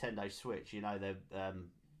Nintendo Switch. You know, they're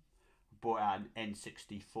brought out an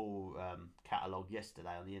N64 catalogue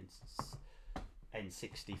yesterday on the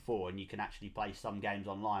N64, and you can actually play some games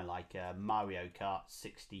online, like Mario Kart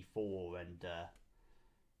 64 and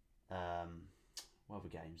what other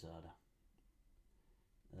games are there?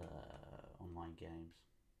 Online games.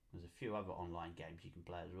 There's a few other online games you can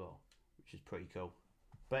play as well, which is pretty cool.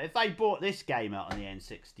 But if they brought this game out on the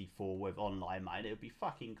N64 with online mode, it would be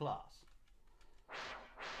fucking class.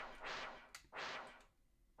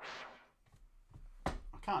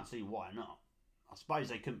 I can't see why not. I suppose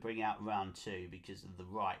they couldn't bring out round 2 because of the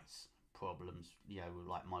rights problems, you know, with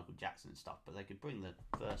like Michael Jackson and stuff, but they could bring the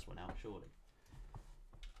first one out, surely.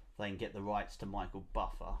 If they can get the rights to Michael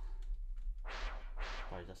Buffer. I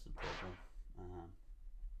suppose that's the problem.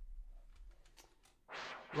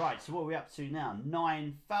 Right, so what are we up to now?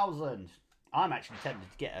 9,000. I'm actually tempted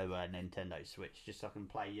to get a Nintendo Switch just so I can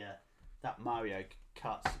play that Mario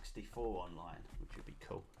Kart 64 online, which would be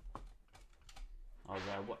cool. I was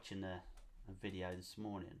watching a video this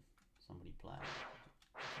morning. Somebody playing it.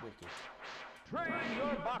 It's wicked. Train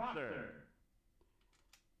your boxer.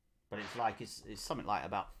 But it's like it's something like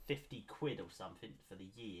about 50 quid or something for the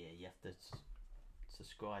year you have to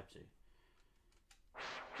subscribe to,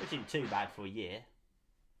 which isn't too bad for a year.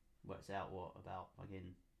 Works out what, about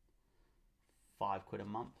fucking 5 quid a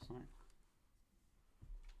month or something.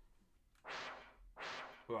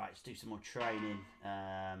 Right, let's do some more training.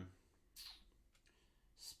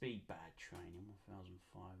 Speed bag training,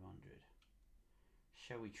 1,500.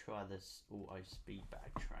 Shall we try this auto speed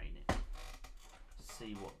bag training?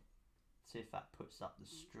 See if that puts up the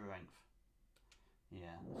strength.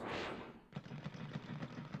 Yeah.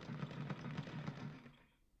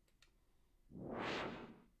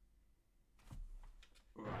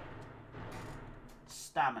 Right.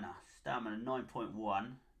 Stamina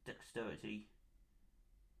 9.1, dexterity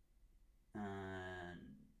and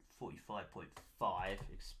 45.5,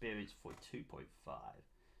 experience 42.5.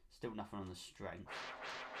 Still nothing on the strength.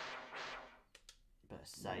 Better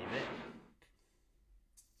save it.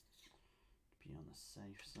 Be on the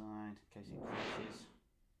safe side in case it crashes.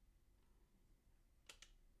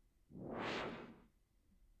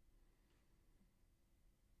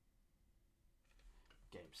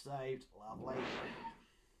 Game saved. Lovely.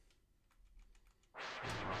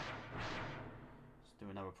 Let's do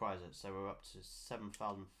another prize. So we're up to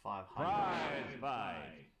 7,500. Prize.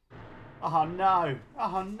 Oh no!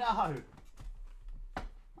 Oh no!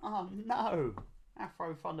 Oh no!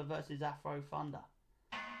 Afro Thunder versus Afro Thunder.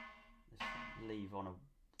 Let's leave on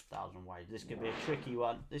 1,000 ways. This could be a tricky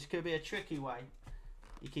one. This could be a tricky way.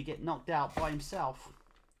 He could get knocked out by himself.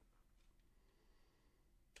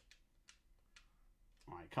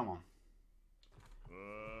 Alright, come on.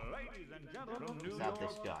 Ladies and gentlemen, Let's have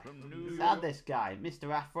this guy. Let's have this guy.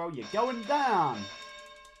 Mr. Afro, you're going down.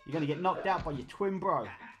 You're going to get knocked out by your twin bro.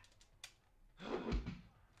 Hey,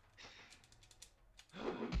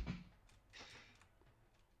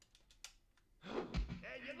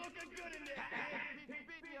 you're looking good in there, man.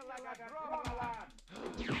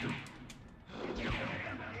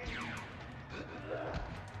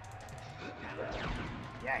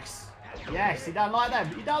 Yes. Yes, he don't like them.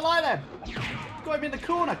 He don't like them. Got him in the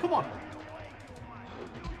corner. Come on.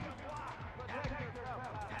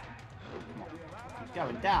 He's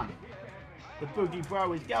going down. The boogie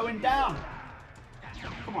bro is going down.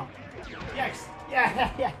 Come on. Yes.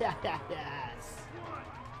 Yeah. Yes.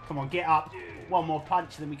 Come on, get up. One more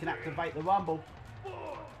punch, then we can activate the rumble.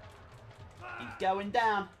 He's going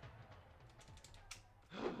down.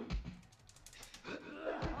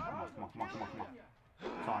 Come on.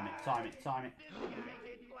 Time it. Damn it,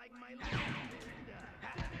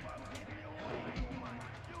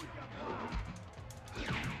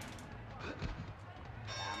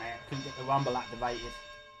 couldn't get the rumble activated.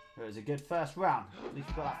 It was a good first round. At least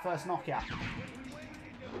we got that first knockout.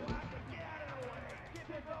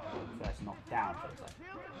 First knockdown,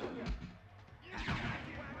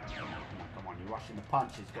 Come on, you're rushing the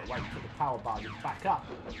punches. You've got to wait until the power bar gets back up.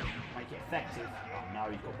 Make it effective. Oh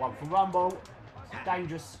no, he's got one for rumble. It's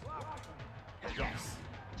dangerous. Yes.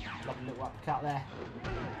 Lovely little uppercut there.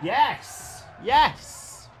 Yes!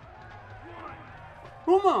 Yes!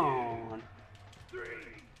 Come on! 3,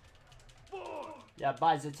 4, Yeah,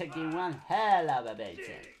 boys are taking one hell of a beating.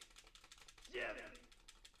 7,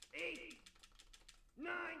 8,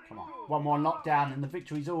 9. Come on, one more knockdown and the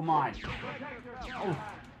victory's all mine. Oh.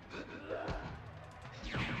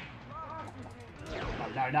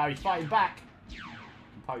 No, he's fighting back.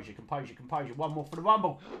 Composure. One more for the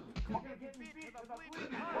rumble. Come on.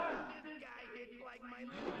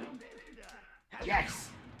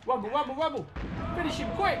 Yes. Rumble. Finish him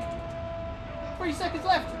quick. 3 seconds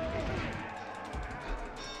left.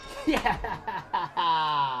 Yeah.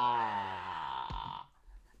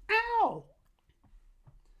 Ow.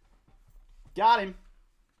 Got him.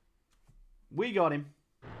 We got him.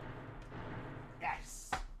 Yes.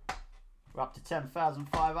 We're up to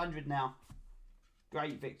 10,500 now.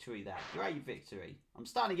 Great victory that. Great victory. I'm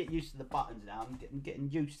starting to get used to the buttons now. I'm getting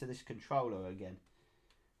used to this controller again.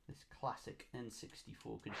 This classic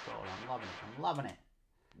N64 controller. I'm loving it. I'm loving it.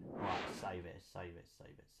 Right, save it, save it,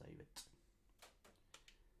 save it, save it.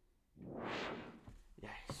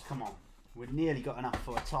 Yes, come on. We've nearly got enough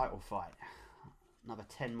for a title fight. Another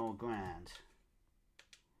 10 more grand.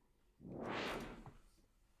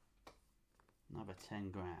 Another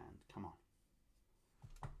 10 grand. Come on.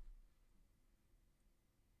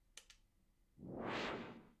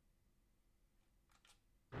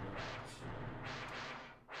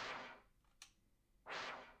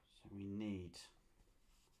 So we need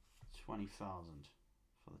 20,000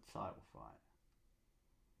 for the title fight.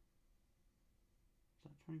 Is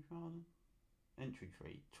that 20,000? Entry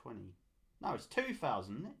fee 20. No, it's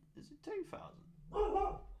 2,000, isn't it? Is it 2,000?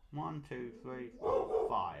 1, 2, 3, 4,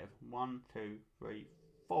 5. 1, 2, 3,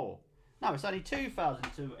 4. No, it's only 2,000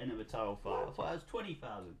 to enter the title fight. I thought it was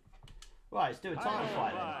 20,000. Right, let's do a title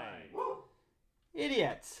fight then.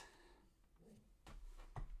 Idiot!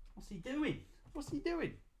 What's he doing? What's he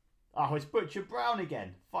doing? Oh, it's Butcher Brown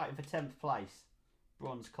again, fighting for 10th place.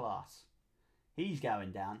 Bronze class. He's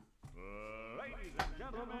going down. Ladies and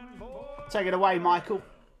gentlemen, boys. Take it away, Michael.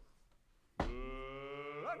 Let's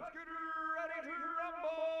get ready to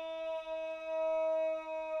rumble!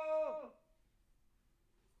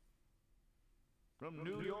 From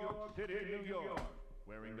New York City, New York,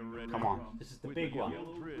 wearing the red. Come on, this is the big one.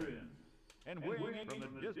 And weighing from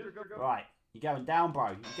the district of. Right, you're going down,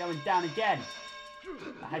 bro. You're going down again.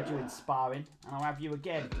 I had you in sparring, and I'll have you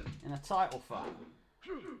again in a title fight.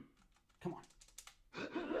 Come on.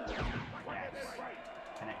 Yes.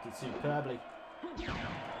 Connected superbly.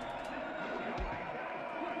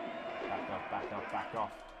 Back off, back off, back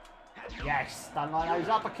off. Yes, don't like those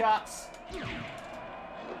uppercuts.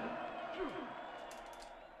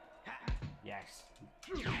 Yes.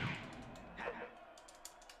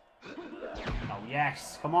 Oh,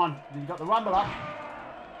 yes. Come on. You've got the rumble up.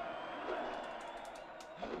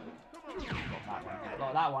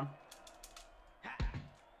 Like that one.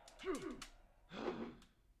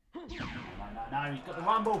 No, he's got the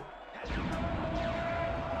rumble.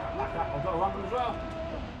 Back up, I've got a rumble as well.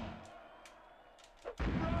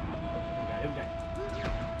 Okay, here we go.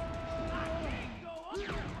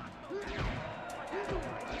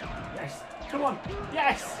 Yes, come on,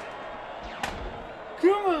 yes!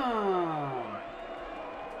 Come on!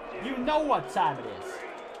 You know what time it is.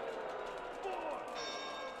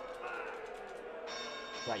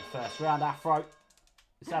 Great first round, Afro.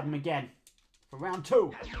 Let's have him again for round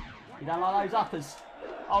 2. You don't like those uppers.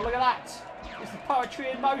 Oh, look at that. It's the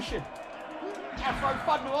poetry in motion. Afro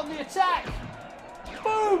Thunder on the attack.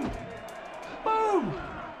 Boom. Boom.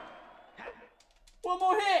 One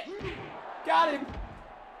more hit. Got him.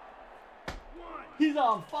 He's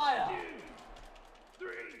on fire.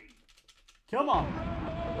 Come on.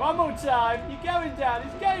 One more time. You're going down.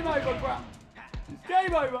 It's game over, bro. It's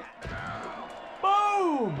game over.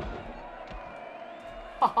 Boom.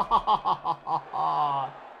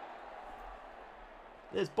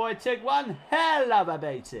 This boy took one hell of a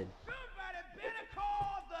beating.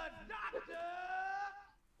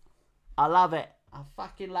 I love it. I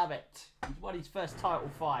fucking love it. He's won his first title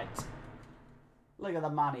fight. Look at the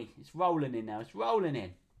money. It's rolling in now. It's rolling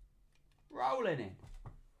in. Rolling in.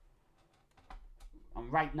 I'm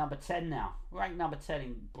ranked number 10 now. Ranked number 10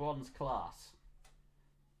 in bronze class.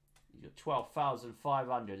 You've got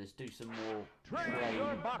 12,500. Let's do some more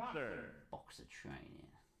boxer training.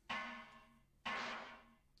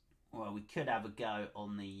 Well, we could have a go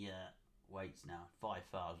on the weights now.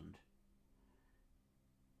 5,000.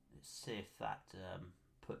 Let's see if that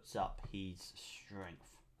puts up his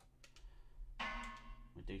strength.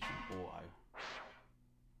 We'll do some auto.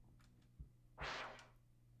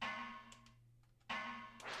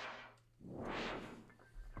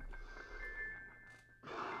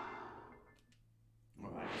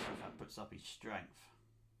 Alright, so if that puts up his strength.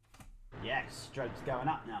 Yes, strength's going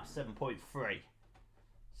up now, 7.3.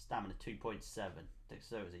 Stamina 2.7.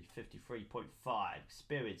 Dexterity 53.5.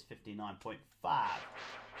 Experience 59.5. Right,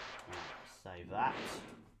 save that.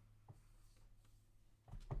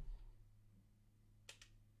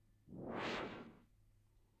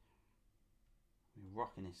 We're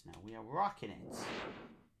rocking this now. We are rocking it.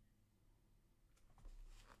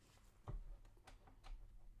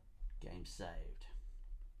 Game saved.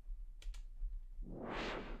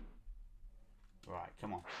 Right,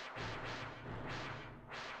 come on.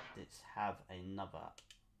 Let's have another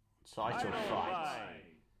title fight.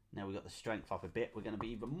 Now we've got the strength up a bit. We're going to be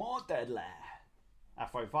even more deadly.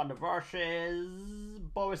 Afro Thunder versus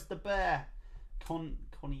Boris the Bear.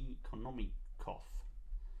 Konomikov.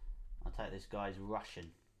 I'll take this guy's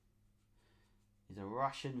Russian. He's a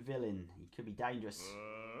Russian villain. He could be dangerous.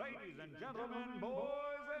 Ladies and gentlemen, boys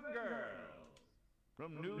and girls,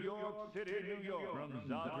 from New York City, New York, from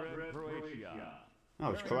Zagreb, Croatia.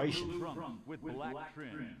 Oh, it's Croatian. With black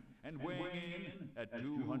trim and weighing in at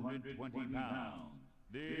 220 pounds.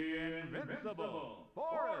 The invincible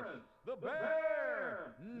Boris the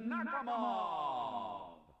Bear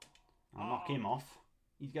Nakamov. I'll knock him off.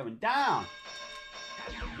 He's going down.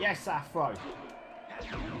 Yes, Afro.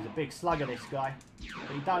 He's a big slugger, this guy.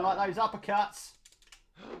 But you don't like those uppercuts.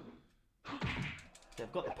 So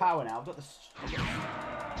I've got the power now. I've got the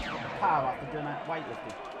power after doing that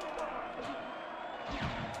weightlifting.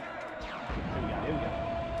 Here we go, here we go.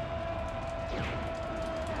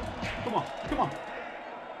 Come on, come on.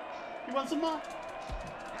 You want some more?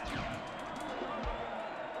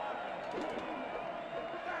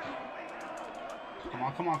 Come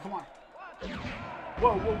on, come on, come on.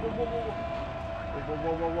 Whoa, whoa, whoa, whoa, whoa, whoa. Whoa,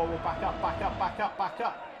 whoa, whoa, whoa, whoa, back up, back up, back up, back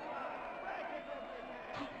up.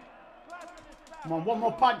 Come on, one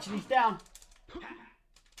more punch and he's down.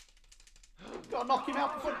 Gotta knock him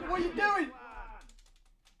out before. What are you doing?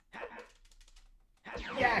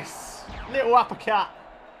 Yes! Little uppercut.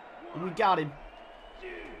 And we got him.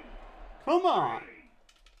 Come on.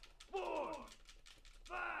 4,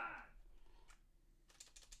 5.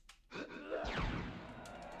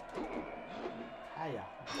 Hiya.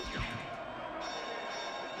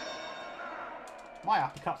 My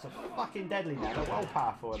uppercuts are fucking deadly now. They're well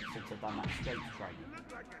powerful ever since I've done that strength training.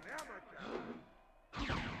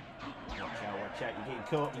 Watch out, watch out. You're getting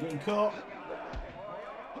caught, you're getting caught.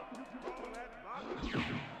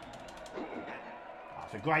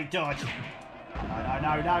 That's a great dodge. No, no,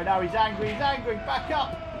 no, no, no. He's angry, he's angry. Back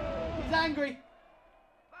up. He's angry.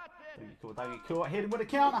 Don't get caught, don't get caught. Hit him with a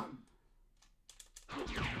counter.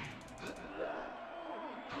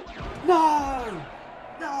 No!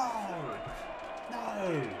 No!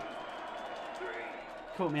 No!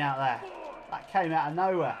 Caught me out there. That came out of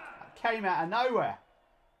nowhere. That came out of nowhere.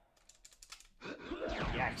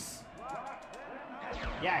 Yes.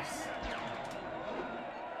 Yes.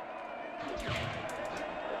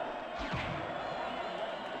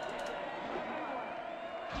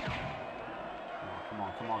 Come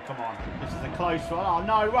on, come on, come on. This is a close one. Oh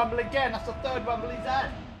no, rumble again. That's the third rumble he's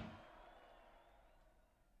had.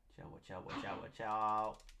 Watch out, watch out, watch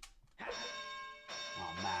out.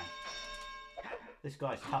 Oh man. This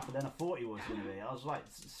guy's tougher than I thought he was going to be. I was like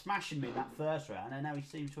smashing me in that first round and now he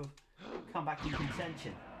seems to have come back in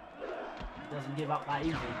contention. He doesn't give up that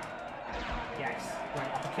easy. Yes, great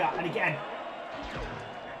uppercut. And again.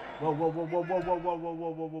 Whoa, whoa, whoa, whoa, whoa, whoa, whoa, whoa,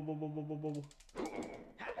 whoa, whoa, whoa, whoa, whoa, whoa, whoa.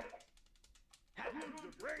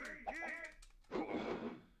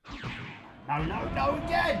 No, no, no,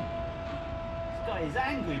 again! This guy is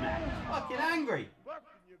angry, man. He's fucking angry.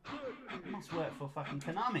 He must work for fucking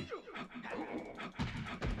Konami.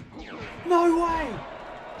 No way!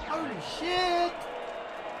 Holy shit!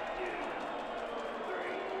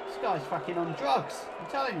 This guy's fucking on drugs. I'm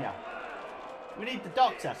telling you. We need the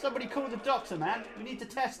doctor. Somebody call the doctor, man. We need to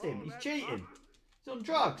test him. He's cheating. He's on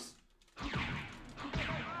drugs.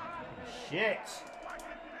 Shit.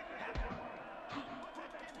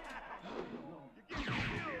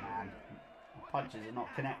 Man, my punches are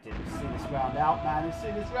not connected. Let's see this round out, man. Let's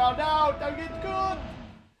see this round out. Don't get caught.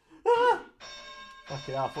 Ah.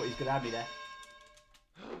 Fucking hell, I thought he was going to have me there.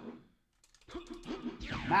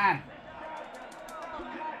 Man.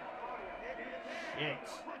 Shit.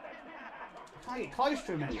 I can't get close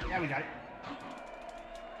to him anymore. There we go.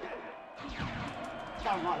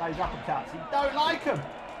 Don't like those uppercuts. You don't like them.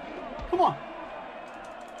 Come on.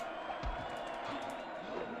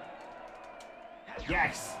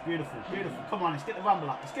 Yes. Beautiful. Beautiful. Come on. Let's get the rumble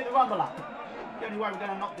up. Let's get the rumble up. The only way we're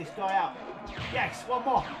going to knock this guy out. Yes. One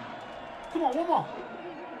more. Come on. One more.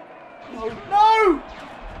 No. No.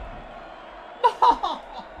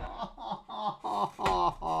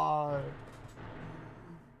 No.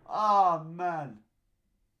 Oh, man.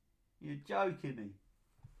 You're joking me.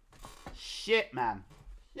 Shit, man.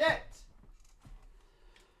 Shit.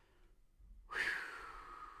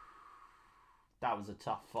 That was a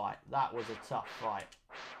tough fight. That was a tough fight.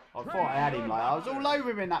 I thought I had him like I was all over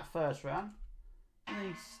him in that first round. And then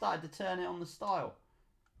he started to turn it on the style.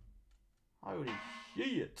 Holy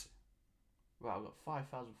shit. Right, I've got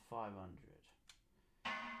 5,500.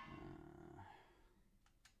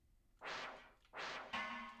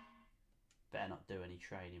 do any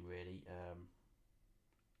training really.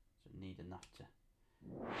 So need enough to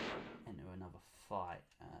enter another fight.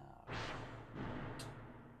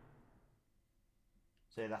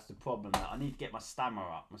 So that's the problem. That I need to get my stamina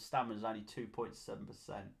up. My stamina is only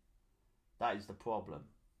 2.7%. That is the problem.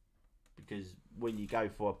 Because when you go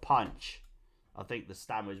for a punch, I think the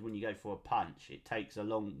stamina is when you go for a punch, it takes a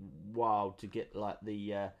long while to get like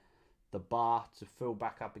the bar to fill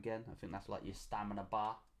back up again. I think that's like your stamina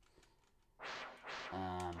bar.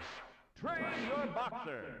 Train your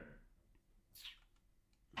boxer.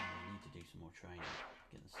 I need to do some more training.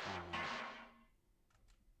 Get the stamina up.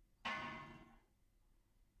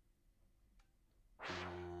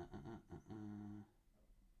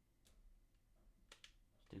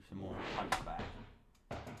 Let's do some more punch bag.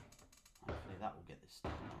 Hopefully that will get the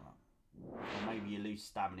stamina up. Or maybe you lose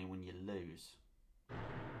stamina when you lose.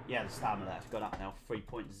 Yeah, the stamina that's gone up now,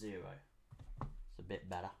 3.0. It's a bit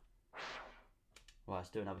better. Right, let's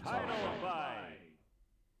do another time.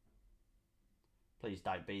 Please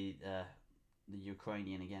don't be the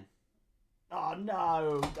Ukrainian again. Oh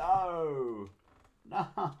no, no, no.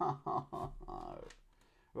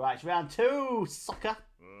 Right, it's round 2, sucker.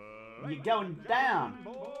 You're going down.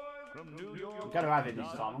 I'm going to have him this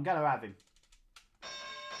time. I'm going to have him.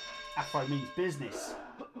 Afro means business.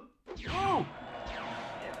 Oh!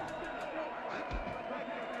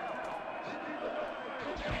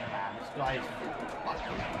 Man, this guy is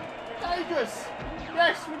fucking dangerous.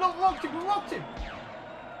 Yes, we rocked him. We rocked him.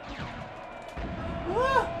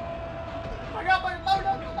 Back up,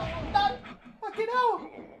 no. Fucking hell.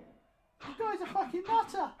 This guy's a fucking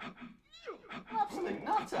nutter. Absolute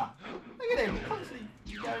nutter. Look at him, constantly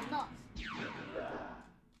going nuts.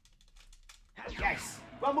 Yes,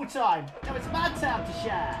 one more time. Now it's my time to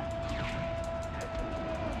shine.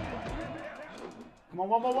 Come on,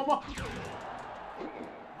 one more.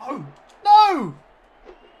 Oh, no!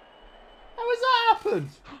 How has that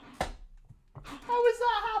happened? How has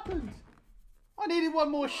that happened? I needed one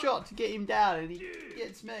more shot to get him down and he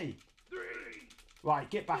gets me. Right,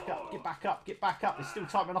 get back up. There's still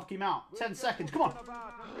time to knock him out. 10 seconds, come on.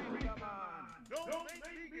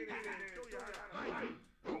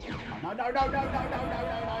 No. One.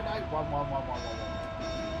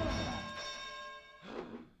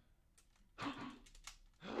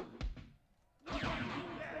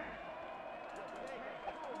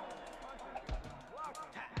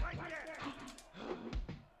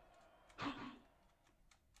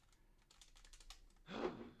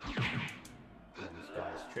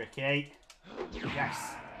 Tricky.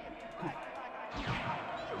 Yes.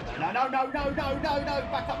 No.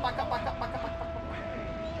 Back up.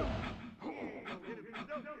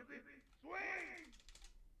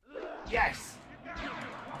 Yes.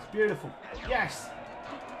 That's beautiful. Yes.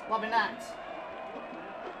 Loving that.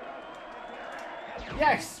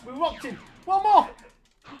 Yes. We rocked him. One more.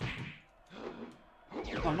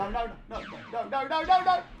 No.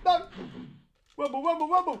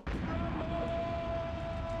 Wumble.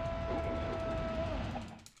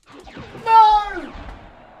 No!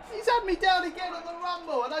 He's had me down again at the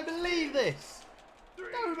Rumble. I don't believe this.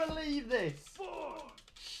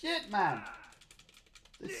 Shit, man.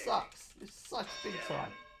 This sucks. This sucks big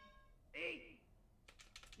time. 8,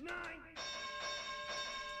 9.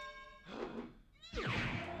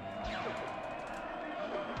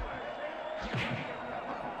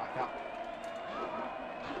 Back up.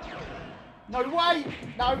 No way!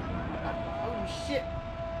 No! Oh shit!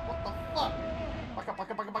 What the fuck? Back up.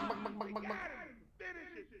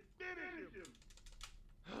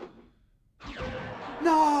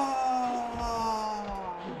 No!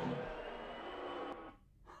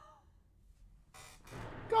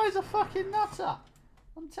 Guy's a fucking nutter.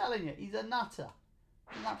 I'm telling you, he's a nutter.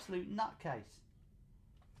 An absolute nutcase.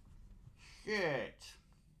 Shit.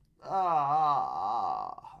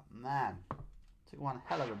 Man. Took one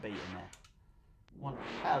hell of a beating there. One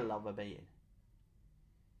hell of a beating.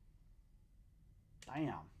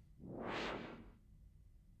 Damn.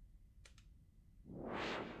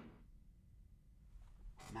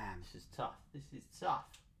 Man, this is tough. Maybe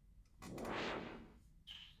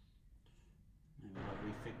I'll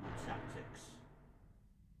rethink my tactics.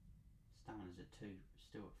 Stamina's at 2,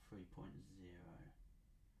 still at 3.0.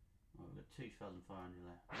 Well, we've got 2,500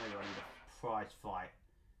 left. Maybe I need a prize fight.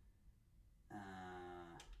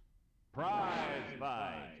 Prize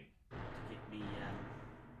fight. To get me,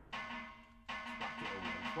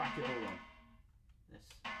 whack it all on.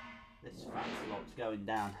 This fat slot's going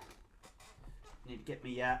down. Need to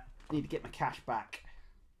get my cash back.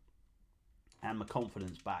 And my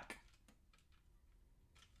confidence back.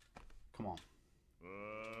 Come on.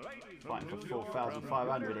 Fighting for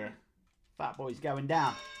 4,500 here. Fat boy's going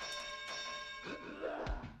down.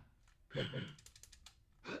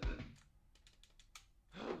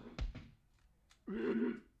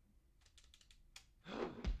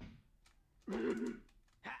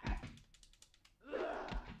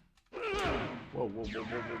 Whoa, whoa, whoa, whoa,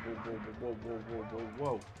 whoa, whoa, whoa, whoa, whoa, whoa,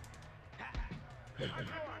 whoa, whoa.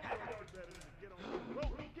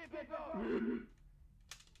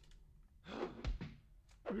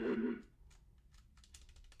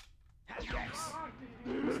 Yes.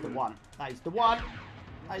 That's the one. That is the one.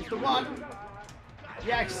 That is the one.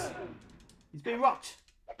 Yes. He's being rocked.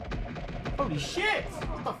 Holy shit.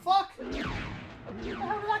 What the fuck? Where did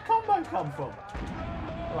that combo come from?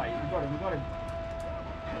 Right, we got him, we got him.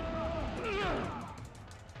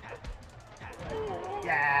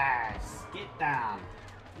 Yes. Get down.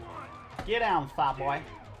 Get down, fat boy.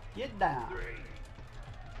 Get down.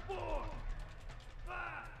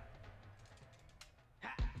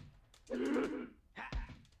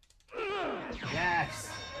 Yes.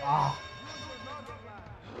 Ah.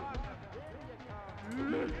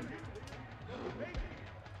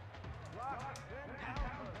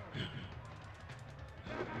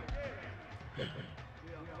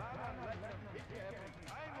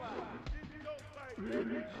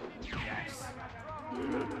 Yes.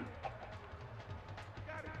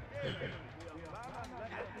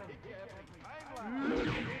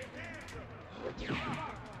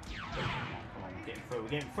 We're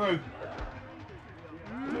getting through.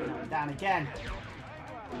 Down again.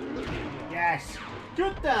 Yes.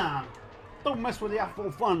 Good down. Don't mess with the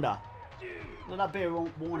Apple Thunder. Let that be a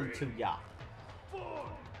warning to ya.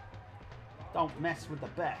 Don't mess with the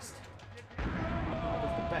best.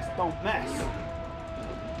 Because the best don't mess.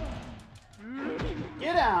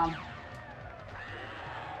 Get down.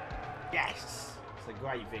 Yes. It's a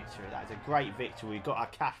great victory. That is a great victory. We've got our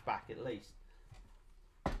cash back at least.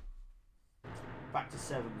 Back to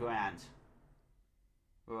 $7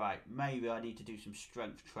 Right, maybe I need to do some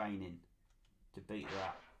strength training to beat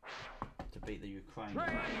that. To beat the Ukrainian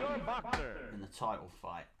in the title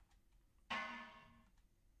fight.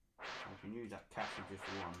 So we can use that cash for just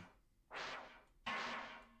one.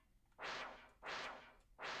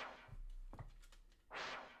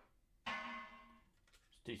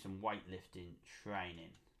 Let's do some weightlifting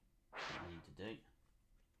training. That's what I need to do.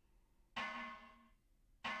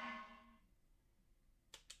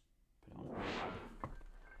 Put it on.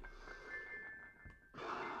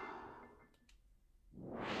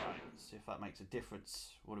 See if that makes a difference.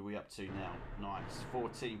 What are we up to now? Nice.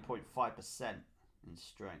 14.5% in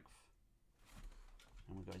strength.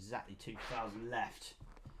 And we've got exactly 2,000 left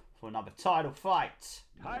for another title fight.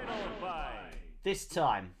 Title fight. This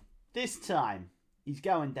time, he's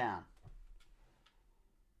going down.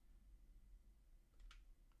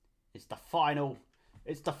 It's the final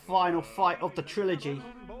fight of the trilogy.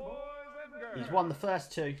 He's won the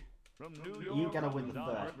first two. You're going to win the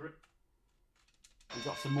third. We've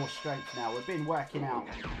got some more strength now. We've been working out.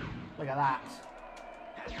 Look at that.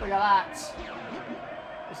 Look at that.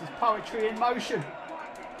 This is poetry in motion.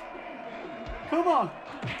 Come on.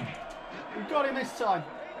 We've got him this time.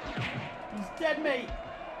 He's dead meat.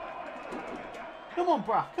 Come on,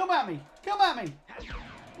 bruh. Come at me. Come at me.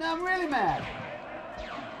 Now I'm really mad.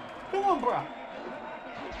 Come on, bruh.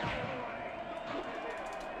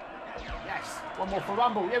 Yes. One more for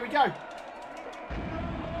Rumble. Here we go.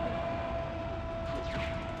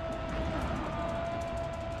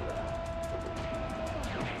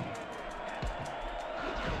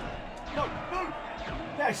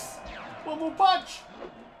 Yes! One more punch!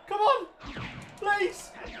 Come on!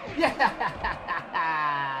 Please! Yes!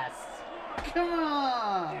 Come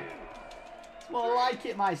on! It's more like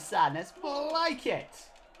it, my son. It's more like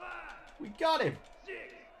it. We got him.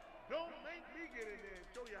 Don't make me get in there and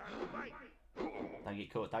show you how to fight. Don't get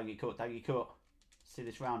caught, don't get caught, don't get caught. See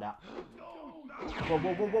this round out. Whoa,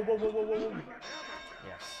 whoa, whoa, whoa, whoa, whoa, whoa, whoa.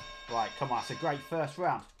 Yes. Right, come on. It's a great first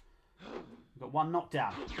round. We've got one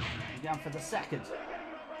knockdown. We're down for the second.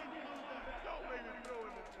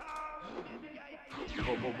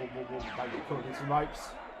 Whoa, whoa, whoa, whoa, whoa. Don't get caught in some ropes.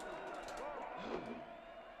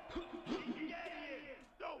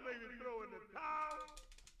 Don't make me throw in the towel.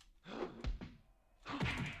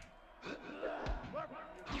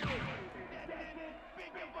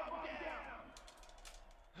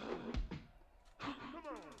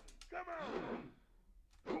 Come on.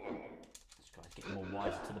 This guy's getting more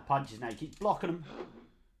wiser to the punches now. He keeps blocking them.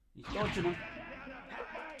 He's dodging them.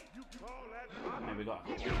 Maybe we got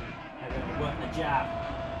to work the jab.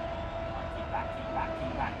 Keep back, keep back,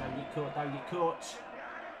 keep back. Don't get caught, don't get caught.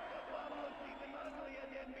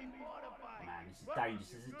 Man, this is dangerous.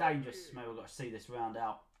 This is dangerous. Maybe we've got to see this round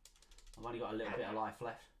out. I've only got a little bit of life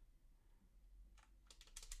left.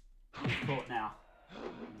 He's caught now.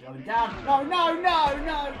 Going down. No, no, no,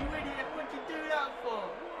 no, you idiot. What'd you do that for?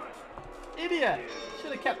 Idiot.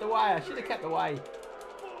 Should have kept the way. I should have kept the way.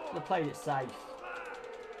 Should have played it safe.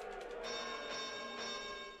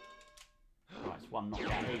 Right, it's one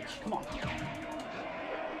knockout each. Come on.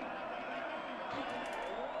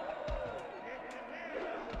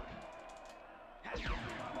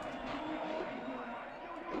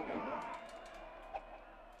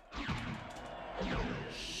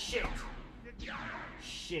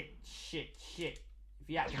 Shit. If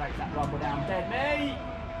he activates that rumble down, dead me.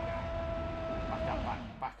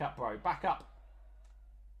 Back up, bro. Back up.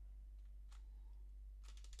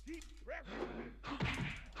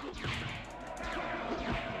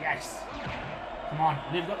 Yes. Come on.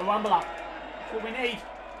 We've got the rumble up. That's what we need.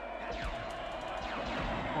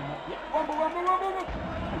 One more. Yeah. Rumble.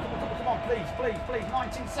 Come on, please.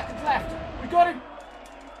 19 seconds left. We got him.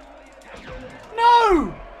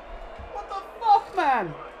 No! What the fuck,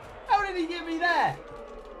 man? How did he get me there?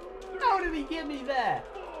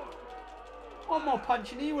 One more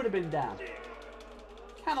punch and he would have been down.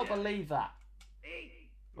 Cannot believe that.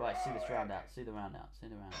 Right, see this round out. See the round out.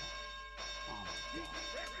 Oh my god.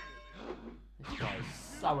 This guy is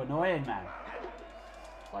so annoying, man.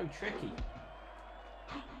 So tricky.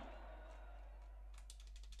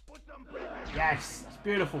 Yes, that's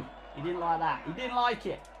beautiful. He didn't like that. He didn't like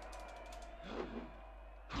it.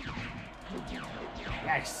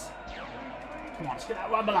 Yes. Come on, let's get that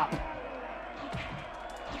rumble up.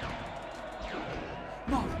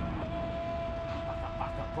 No.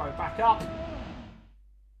 Back up, bro. Back up.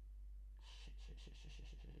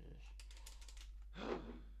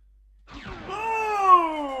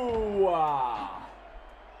 Oh!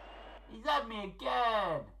 He's had me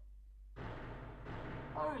again.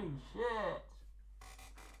 Holy shit.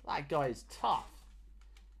 That guy is tough.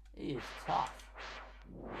 He is tough.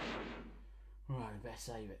 Right, we better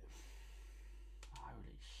save it.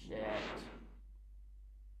 Holy shit.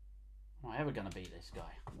 Am I ever going to beat this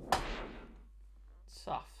guy?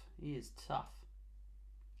 Tough. He is tough.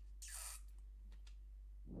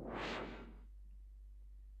 Alright.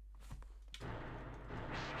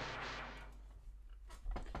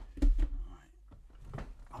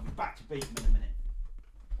 I'll be back to beat him in a minute.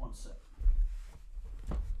 One sec.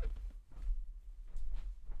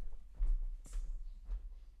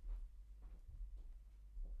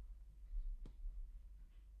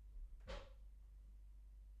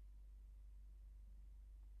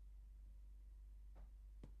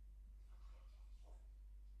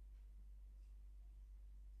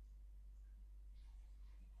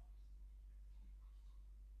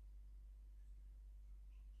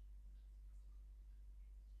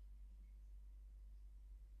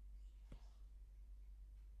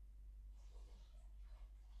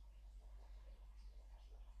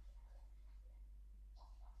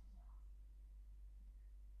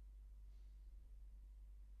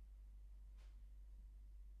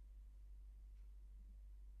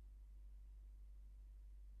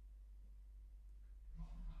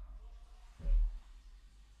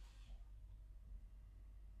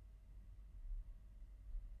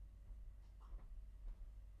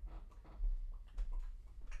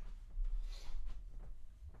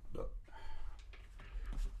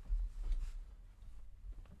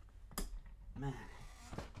 Man,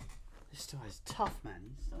 this guy is tough,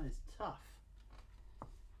 man. This guy is tough.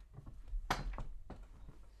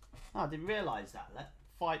 Oh, I didn't realise that.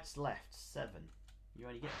 Fights left, 7. You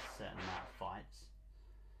only get a certain amount of fights.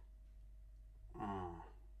 Oh,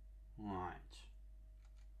 right.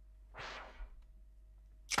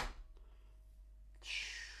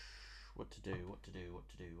 What to do?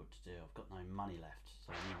 I've got no money left,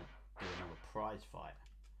 so I need to do another prize fight.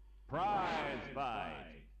 Prize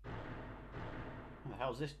fight. Who the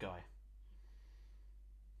hell's this guy?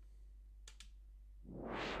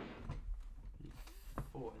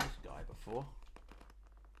 Fought this guy before.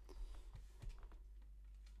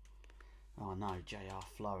 Oh no, JR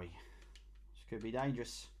Flurry. This could be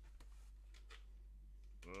dangerous.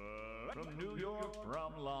 From New York,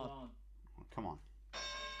 from London. Oh, come on.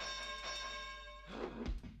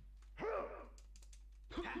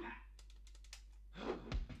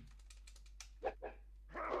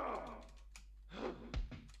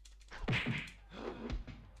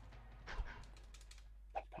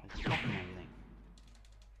 He's blocking everything.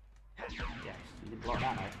 Yes, he didn't block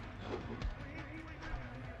that though.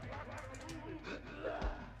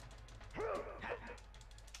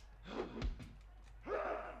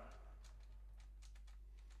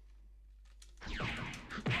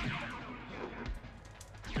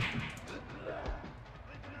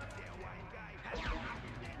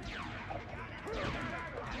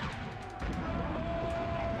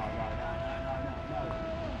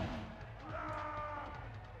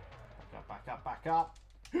 back up.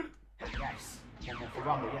 Yes. One more for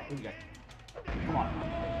rumble. Yeah, here we go. Come on.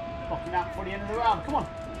 Knock him out before the end of the round. Come on.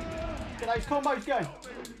 Get those combos going.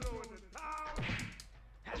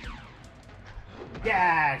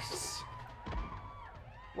 Yes.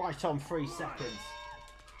 Right on 3 seconds.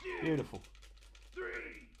 Beautiful. 3,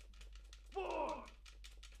 4,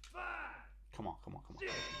 5. Come on, come on, come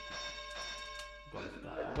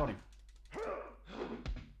on. Got him.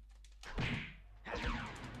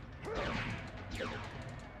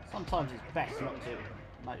 Sometimes it's best not to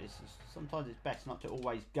notice. Sometimes it's best not to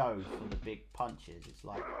always go for the big punches. It's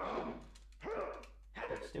like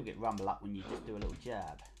you still get rumble up when you just do a little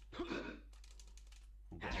jab.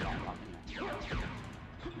 We'll get rumble up anyway.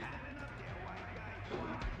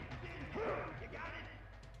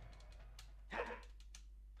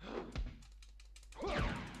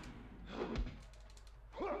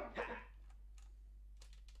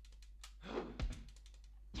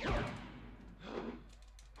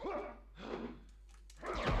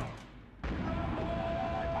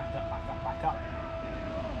 Back up.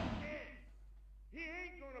 He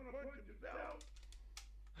ain't gonna punch himself.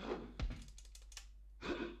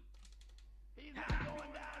 He's not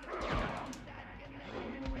going down to the ground. Not connecting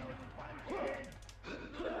those punches.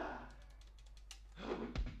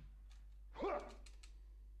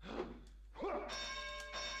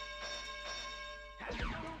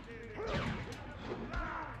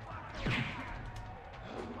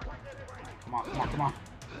 Come on.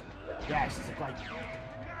 Yes, it's a great.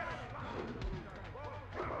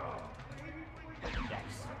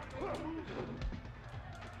 Yes.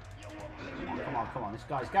 Come on. This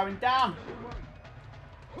guy's going down.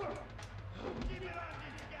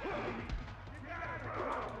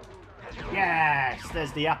 Yes,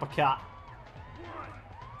 there's the uppercut.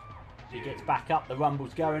 He gets back up. The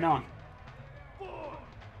rumble's going on. 4,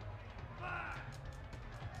 5,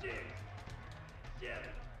 6, 7,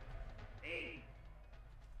 8,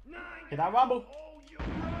 9. Hear that rumble?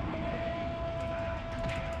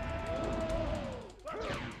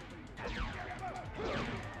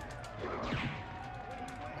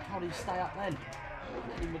 How did he stay up then?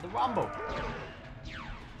 Hit him with the rumble.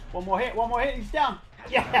 One more hit, he's down.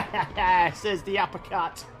 Yes, there's the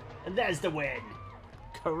uppercut. And there's the win.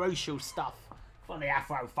 Crucial stuff for the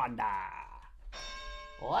Afro Thunder.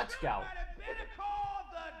 Let's go.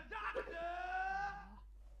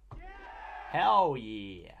 Hell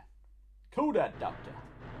yeah. Call that doctor.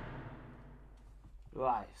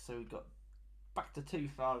 Right, so we've got back to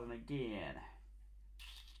 2000 again.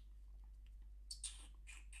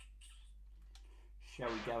 Shall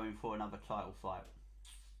we go in for another title fight?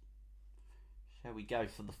 Shall we go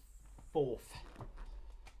for the 4th?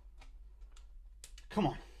 Come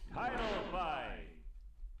on. Title fight.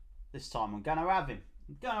 This time I'm gonna have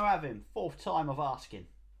him. 4th time of asking.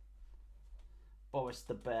 Boris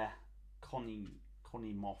the Bear.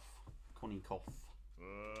 Konikoff.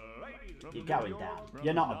 You're going down.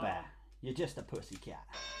 You're not a bear. You're just a pussycat.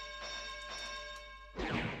 Oh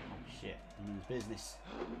shit. He means business.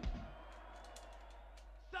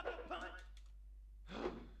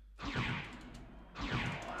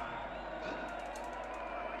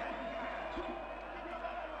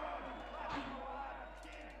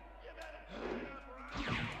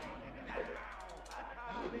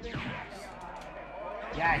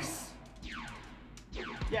 Yes.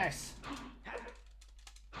 Yes.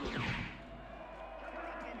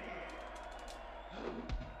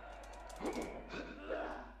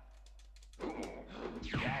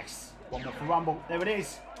 Yes. One more for rumble. There it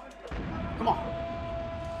is. Come on.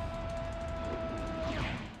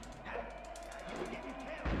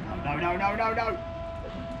 No.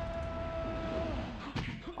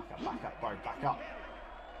 Back up, bro. Back up.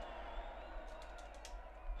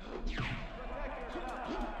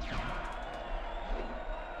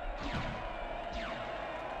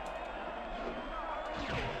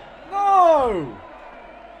 No!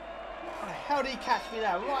 How the hell did he catch me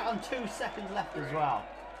there? Right on 2 seconds left as well.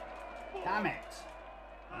 Damn it.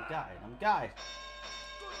 I'm gutted.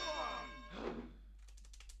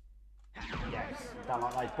 Yes. Don't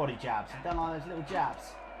like those body jabs. Don't like those little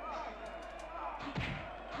jabs.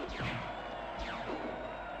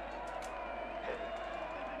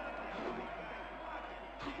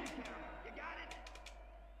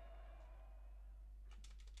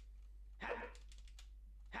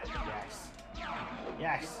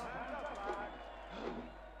 Yes.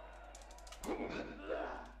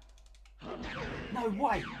 No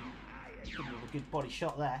way. Give me a good body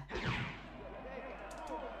shot there.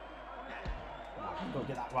 We've got to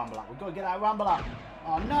get that rumble up.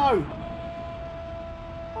 Oh no.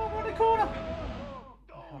 Oh, we're in the corner.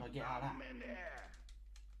 How do I get out of that?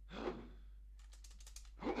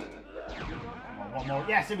 One more.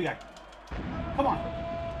 Yes, here we go. Come on.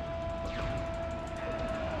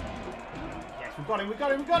 Yes, we've got him, we've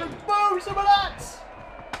got him, we've got him. Boom, some of that.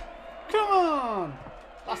 Come on.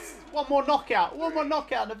 That's one more knockout. One more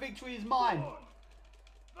knockout and the victory is mine.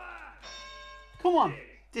 Come on.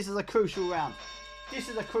 This is a crucial round. This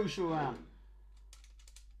is a crucial round.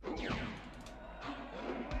 Come on,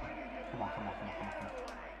 come on, come on, come on, come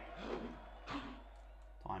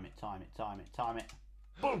on. Time it, time it, time it, time it.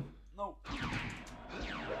 Boom. No.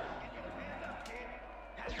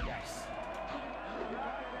 Yes. Yes.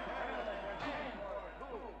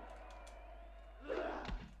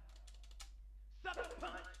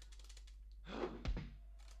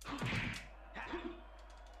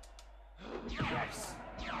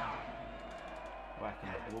 Working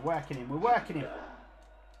it. We're working him. We're working him.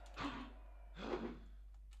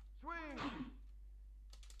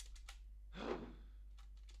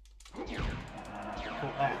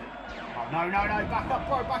 Caught there. Oh no, no, no. Back up,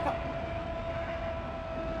 bro. Back up.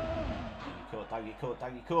 Don't get caught.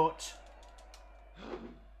 Don't get caught.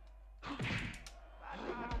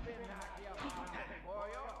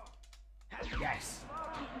 Yes.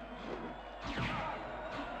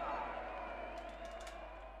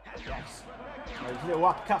 Yes. Those little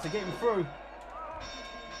uppercuts are getting through.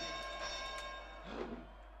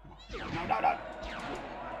 No, no, no.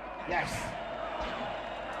 Yes.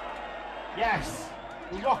 Yes.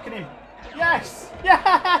 We're rocking him. Yes.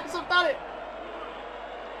 Yes. I've done it.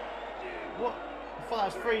 What? I thought that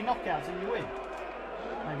was 3 knockouts and you win.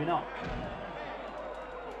 Maybe not.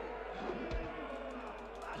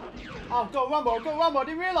 Oh, I've got a rumble. I've got a rumble. I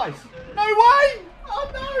didn't realise. No way.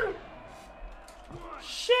 Oh, no.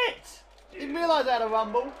 Shit! Didn't realise I had a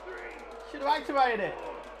rumble. Should have activated it.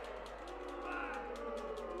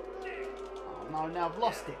 Oh no, now I've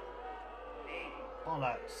lost it.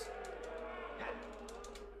 Bollocks.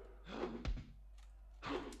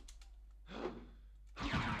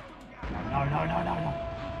 No, no, no, no, no.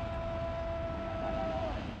 Don't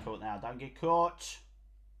get caught now. Don't get caught.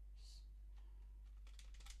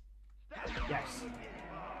 Yes.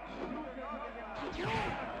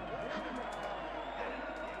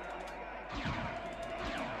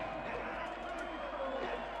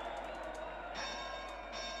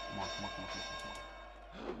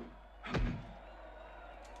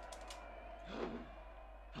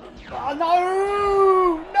 Oh,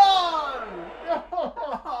 no! No!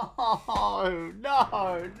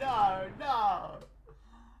 No! No! No!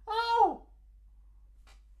 Oh!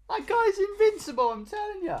 That guy's invincible, I'm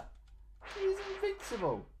telling you. He's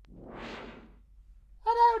invincible.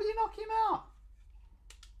 How the hell do you knock him out?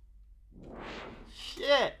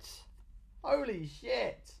 Shit! Holy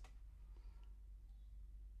shit!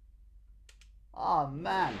 Oh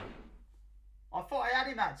man. I thought I had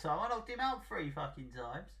him that time. I knocked him out 3 fucking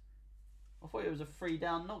times. I thought it was a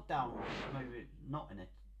 3-down knockdown. Maybe not in a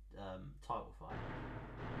title fight. I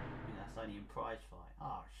think that's only in prize fight.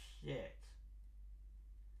 Oh shit.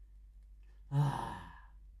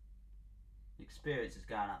 The experience is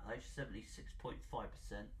going up though.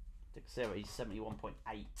 76.5%. Dexterity 71.8.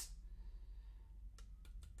 I've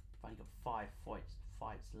only got 5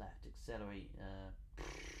 fights left. Accelerate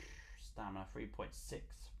stamina 3.6.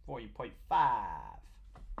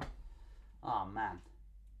 40.5. Oh man.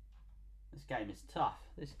 This game is tough.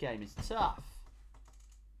 This game is tough.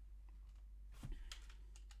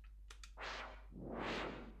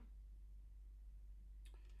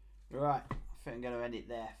 Right, I think I'm going to end it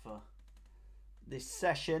there for this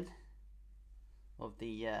session of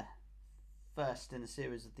the first in the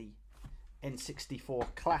series of the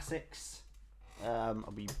N64 classics.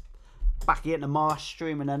 I'll be back again tomorrow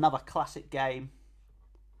streaming another classic game.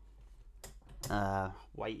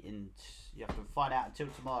 Waiting, you have to find out until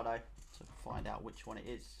tomorrow though to find out which one it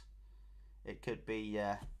is. It could be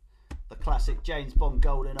the classic James Bond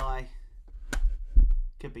GoldenEye.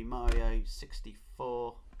 Could be Mario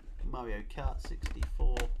 64, Mario Kart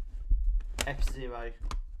 64, F-Zero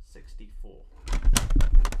 64.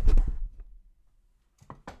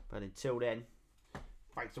 But until then,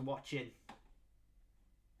 thanks for watching,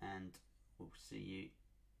 and we'll see you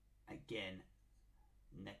again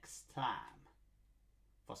next time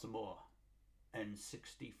for some more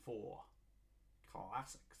N64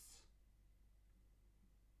 classics.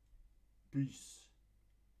 Peace.